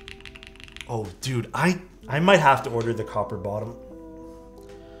 Oh, dude, I might have to order the copper bottom.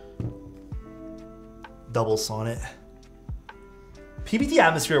 Double Sonnet. PBT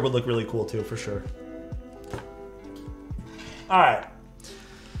Atmosphere would look really cool too, for sure. All right.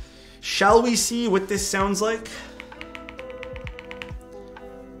 Shall we see what this sounds like?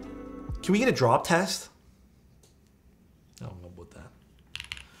 Can we get a drop test? I don't know about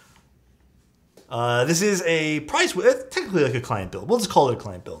that. This is a price, it's technically like a client build. We'll just call it a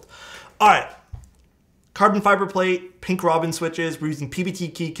client build. All right. Carbon fiber plate, pink robin switches. We're using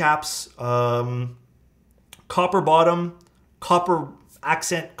PBT keycaps, copper bottom, copper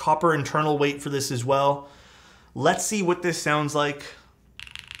accent, copper internal weight for this as well. Let's see what this sounds like.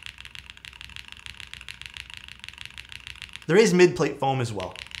 There is mid plate foam as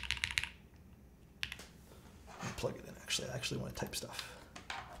well. Plug it in, actually. I actually want to type stuff.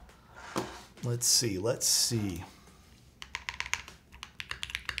 Let's see.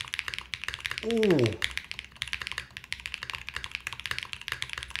 Ooh.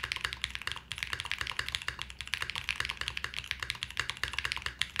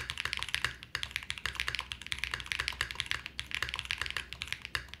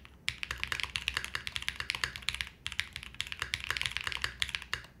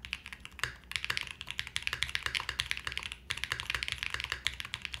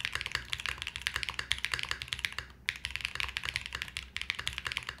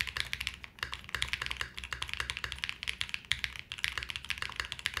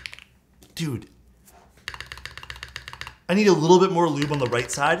 Dude, I need a little bit more lube on the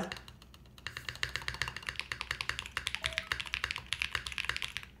right side.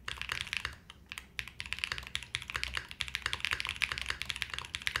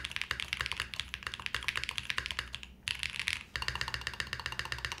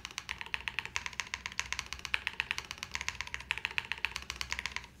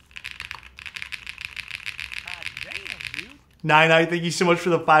 Nine, thank you so much for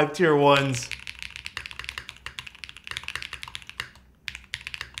the 5 tier 1s.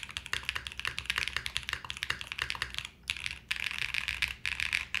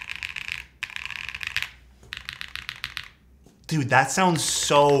 Dude, that sounds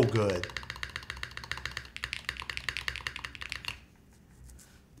so good.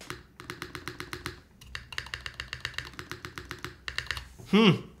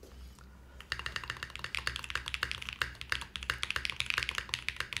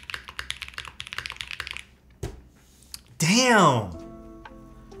 Damn.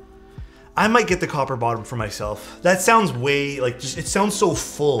 I might get the copper bottom for myself. That sounds way, like, just, it sounds so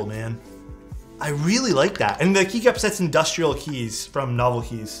full, man. I really like that. And the keycap set's industrial keys from Novel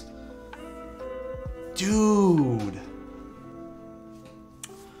Keys. Dude.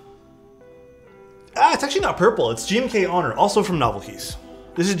 Ah, it's actually not purple. It's GMK Honor, also from Novel Keys.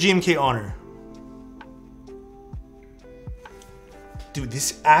 This is GMK Honor. Dude,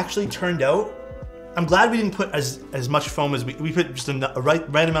 this actually turned out. I'm glad we didn't put as much foam as we put just a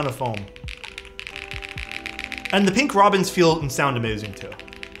right amount of foam. And the pink robins feel and sound amazing too.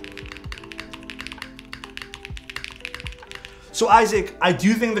 So Isaac, I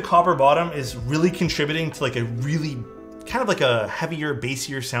do think the copper bottom is really contributing to like a really kind of like a heavier,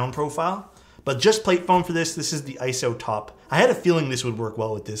 bassier sound profile. But just plate foam for this. This is the ISO top. I had a feeling this would work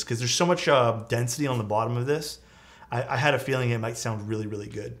well with this because there's so much density on the bottom of this. I had a feeling it might sound really, really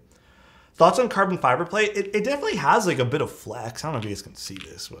good. Thoughts on carbon fiber plate? It definitely has like a bit of flex. I don't know if you guys can see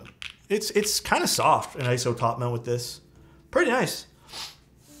this, but it's kind of soft, an ISO top mount with this. Pretty nice.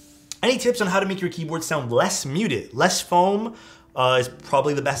 Any tips on how to make your keyboard sound less muted? Less foam is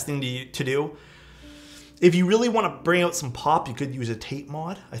probably the best thing to do. If you really want to bring out some pop, you could use a tape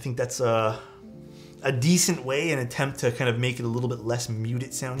mod. I think that's a decent way, an attempt to kind of make it a little bit less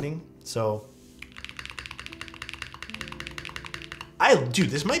muted sounding. So, dude,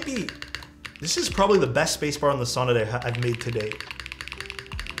 this is probably the best spacebar on the Sonnet I've made to date.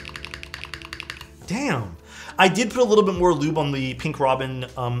 Damn. I did put a little bit more lube on the Pink Robin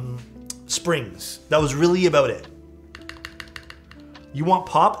springs. That was really about it. You want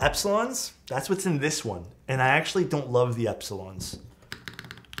pop epsilons? That's what's in this one. And I actually don't love the epsilons.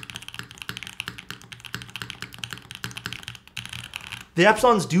 The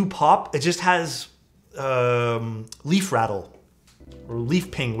epsilons do pop. It just has leaf rattle or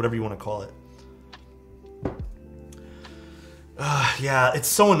leaf ping, whatever you want to call it. Yeah, it's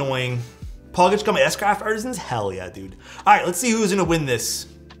so annoying. Poggich got my S-Craft Artisans? Hell yeah, dude. All right, let's see who's gonna win this.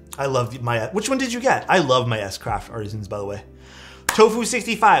 I love my, which one did you get? I love my S-Craft Artisans, by the way.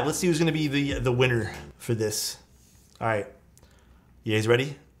 Tofu65, let's see who's gonna be the winner for this. All right, you guys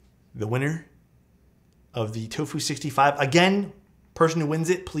ready? The winner of the Tofu65. Again, person who wins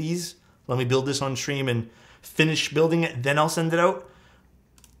it, please let me build this on stream and finish building it, then I'll send it out.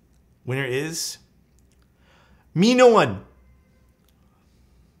 Winner is me, no one.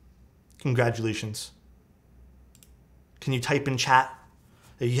 Congratulations. Can you type in chat?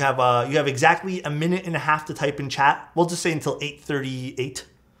 You have exactly a minute and a half to type in chat. We'll just say until 8:38.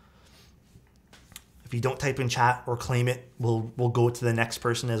 If you don't type in chat or claim it, we'll go to the next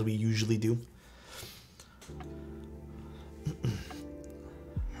person as we usually do.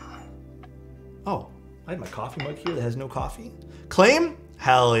 Oh, I have my coffee mug here that has no coffee. Claim?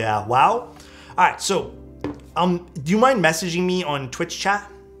 Hell yeah. Wow. All right, so do you mind messaging me on Twitch chat?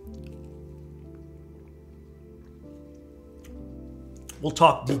 We'll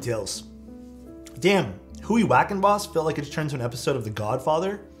talk details. Damn, who you whacking, boss? Felt like it just turned to an episode of The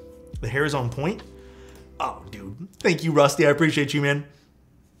Godfather. The hair is on point. Oh, dude. Thank you, Rusty. I appreciate you, man.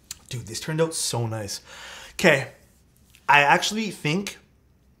 Dude, this turned out so nice. Okay. I actually think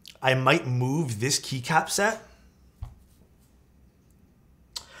I might move this keycap set.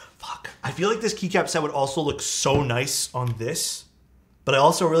 Fuck. I feel like this keycap set would also look so nice on this. But I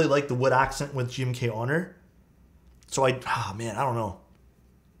also really like the wood accent with GMK Honor. So man, I don't know.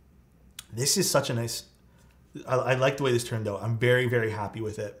 This is such a nice, I like the way this turned out. I'm very, very happy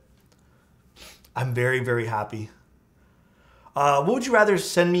with it. I'm very, very happy. What would you rather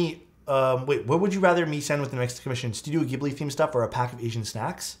send me, what would you rather me send with the next commission? Studio Ghibli theme stuff or a pack of Asian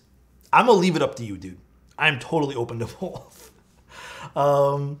snacks? I'm gonna leave it up to you, dude. I'm totally open to both.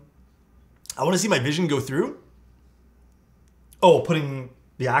 I wanna see my vision go through. Oh, putting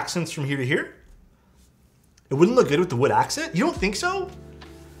the accents from here to here? It wouldn't look good with the wood accent? You don't think so?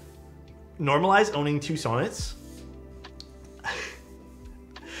 Normalize owning 2 sonnets.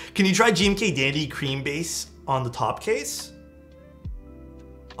 Can you try GMK Dandy cream base on the top case?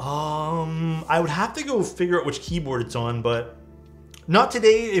 I would have to go figure out which keyboard it's on, but not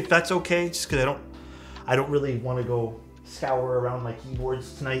today if that's okay, just because I don't really want to go scour around my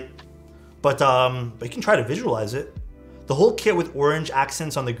keyboards tonight. But you can try to visualize it. The whole kit with orange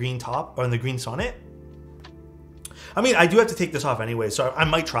accents on the green top, or on the green sonnet. I mean, I do have to take this off anyway, so I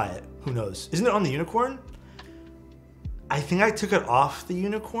might try it. Who knows? Isn't it on the unicorn? I think I took it off the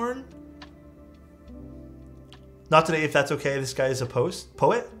unicorn. Not today, if that's okay. This guy is a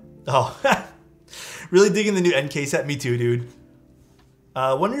poet? Oh, really digging the new NK set? Me too, dude.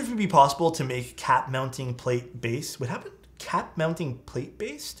 Wonder if it would be possible to make cap mounting plate base. What happened? Cap mounting plate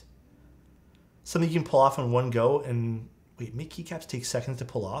based? Something you can pull off in one go and wait, make keycaps take seconds to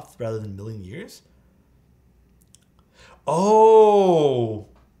pull off rather than a million years? Oh,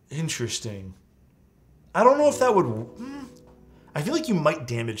 interesting. I don't know if that would... I feel like you might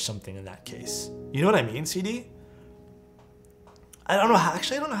damage something in that case. You know what I mean, CD? I don't know how,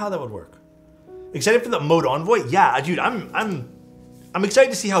 actually, I don't know how that would work. Excited for the mode envoy? Yeah, dude, I'm excited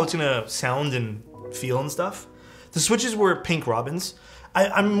to see how it's gonna sound and feel and stuff. The switches were pink robins.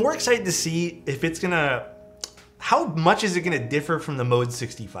 I'm more excited to see if it's gonna... How much is it gonna differ from the mode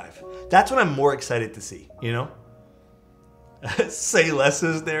 65? That's what I'm more excited to see, you know? Say less,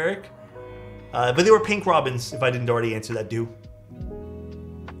 says Derek. But they were pink robins, if I didn't already answer that, do.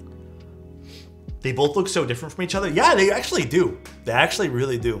 They both look so different from each other. Yeah, they actually do. They actually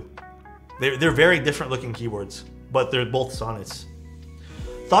really do. They're very different looking keyboards, but they're both Sonnets.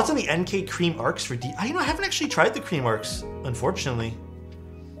 Thoughts on the NK Cream Arcs for D? I haven't actually tried the Cream Arcs, unfortunately.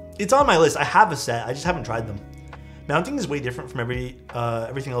 It's on my list. I have a set. I just haven't tried them. Mounting is way different from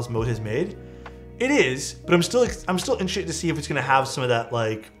everything else Mode has made. It is, but I'm still interested to see if it's gonna have some of that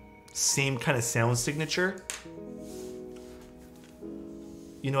like same kind of sound signature.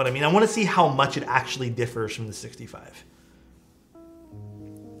 You know what I mean? I want to see how much it actually differs from the 65.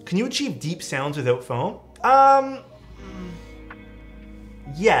 Can you achieve deep sounds without foam?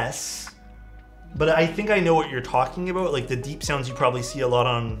 Yes, but I think I know what you're talking about. Like the deep sounds you probably see a lot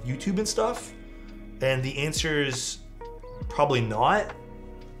on YouTube and stuff. And the answer is probably not.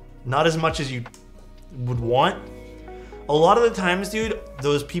 Not as much as you would want. A lot of the times, dude,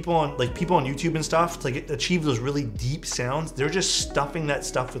 those people on YouTube and stuff to like achieve those really deep sounds, they're just stuffing that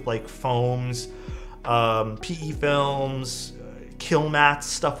stuff with like foams, PE films, kill mats,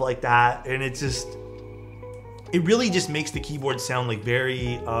 stuff like that, and it really just makes the keyboard sound like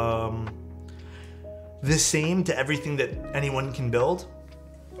very the same to everything that anyone can build.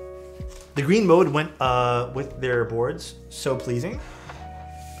 The green mode went with their boards, so pleasing.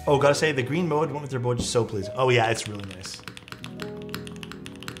 Oh, gotta say, the green mode went with their boards, so pleasing. Oh yeah, it's really nice.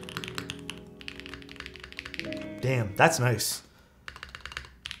 Damn, that's nice.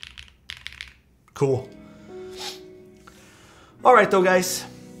 Cool. All right, though, guys.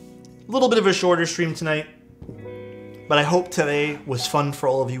 A little bit of a shorter stream tonight, but I hope today was fun for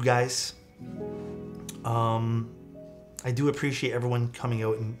all of you guys. I do appreciate everyone coming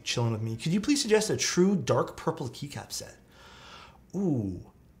out and chilling with me. Could you please suggest a true dark purple keycap set? Ooh,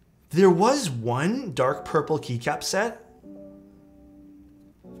 there was one dark purple keycap set.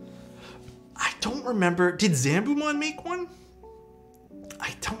 I don't remember. Did Zambumon make one?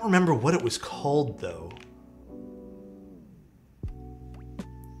 I don't remember what it was called, though.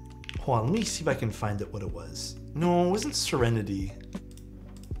 Hold on, let me see if I can find it what it was. No, it wasn't Serenity.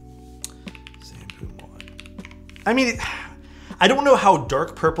 Zambumon. I mean, I don't know how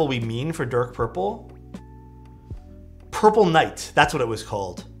dark purple we mean for dark purple. Purple Night, that's what it was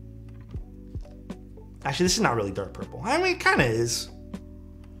called. Actually, this is not really dark purple. I mean, it kind of is.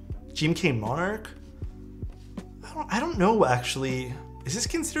 GMK Monarch? I don't know, actually. Is this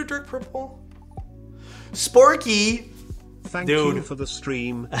considered dark purple? Sparky! Thank you for the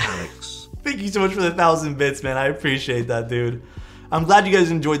stream, Alex. Thank you so much for the 1,000 bits, man. I appreciate that, dude. I'm glad you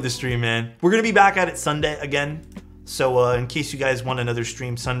guys enjoyed the stream, man. We're going to be back at it Sunday again. So in case you guys want another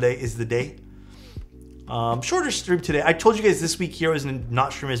stream, Sunday is the day. Shorter stream today. I told you guys this week here was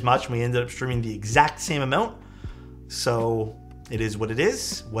not stream as much, and we ended up streaming the exact same amount. So it is what it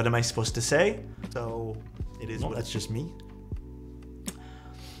is. What am I supposed to say? So it is. Well, that's just me.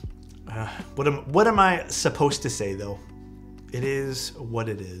 What am I supposed to say, though? It is what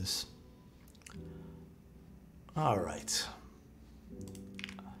it is. All right.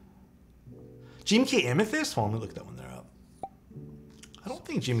 GMK Amethyst? Well, let me look that one there up. I don't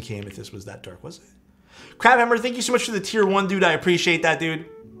think GMK Amethyst was that dark, was it? Crabhammer, thank you so much for the tier 1, dude. I appreciate that, dude.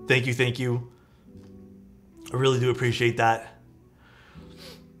 Thank you, thank you. I really do appreciate that.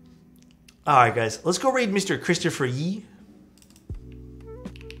 All right, guys. Let's go raid Mr. Christopher Yee.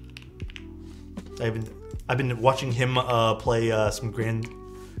 I've been watching him play some Grand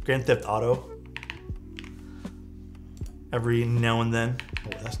Theft Auto every now and then. Oh,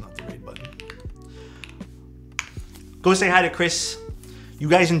 that's not the raid button. Go say hi to Chris. You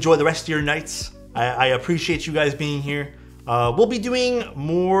guys enjoy the rest of your nights. I appreciate you guys being here. We'll be doing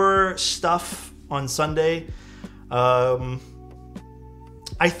more stuff on Sunday. I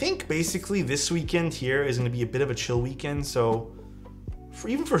think basically this weekend here is going to be a bit of a chill weekend. So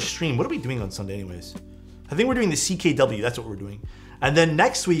even for stream, what are we doing on Sunday anyways? I think we're doing the CKW. That's what we're doing. And then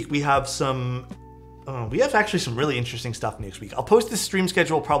next week we have some We have actually some really interesting stuff next week. I'll post this stream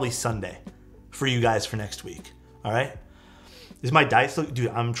schedule probably Sunday for you guys for next week. All right? Is my diet still... Dude,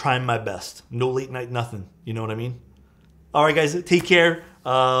 I'm trying my best. No late night, nothing. You know what I mean? All right, guys. Take care.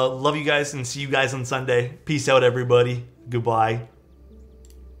 Love you guys and see you guys on Sunday. Peace out, everybody. Goodbye.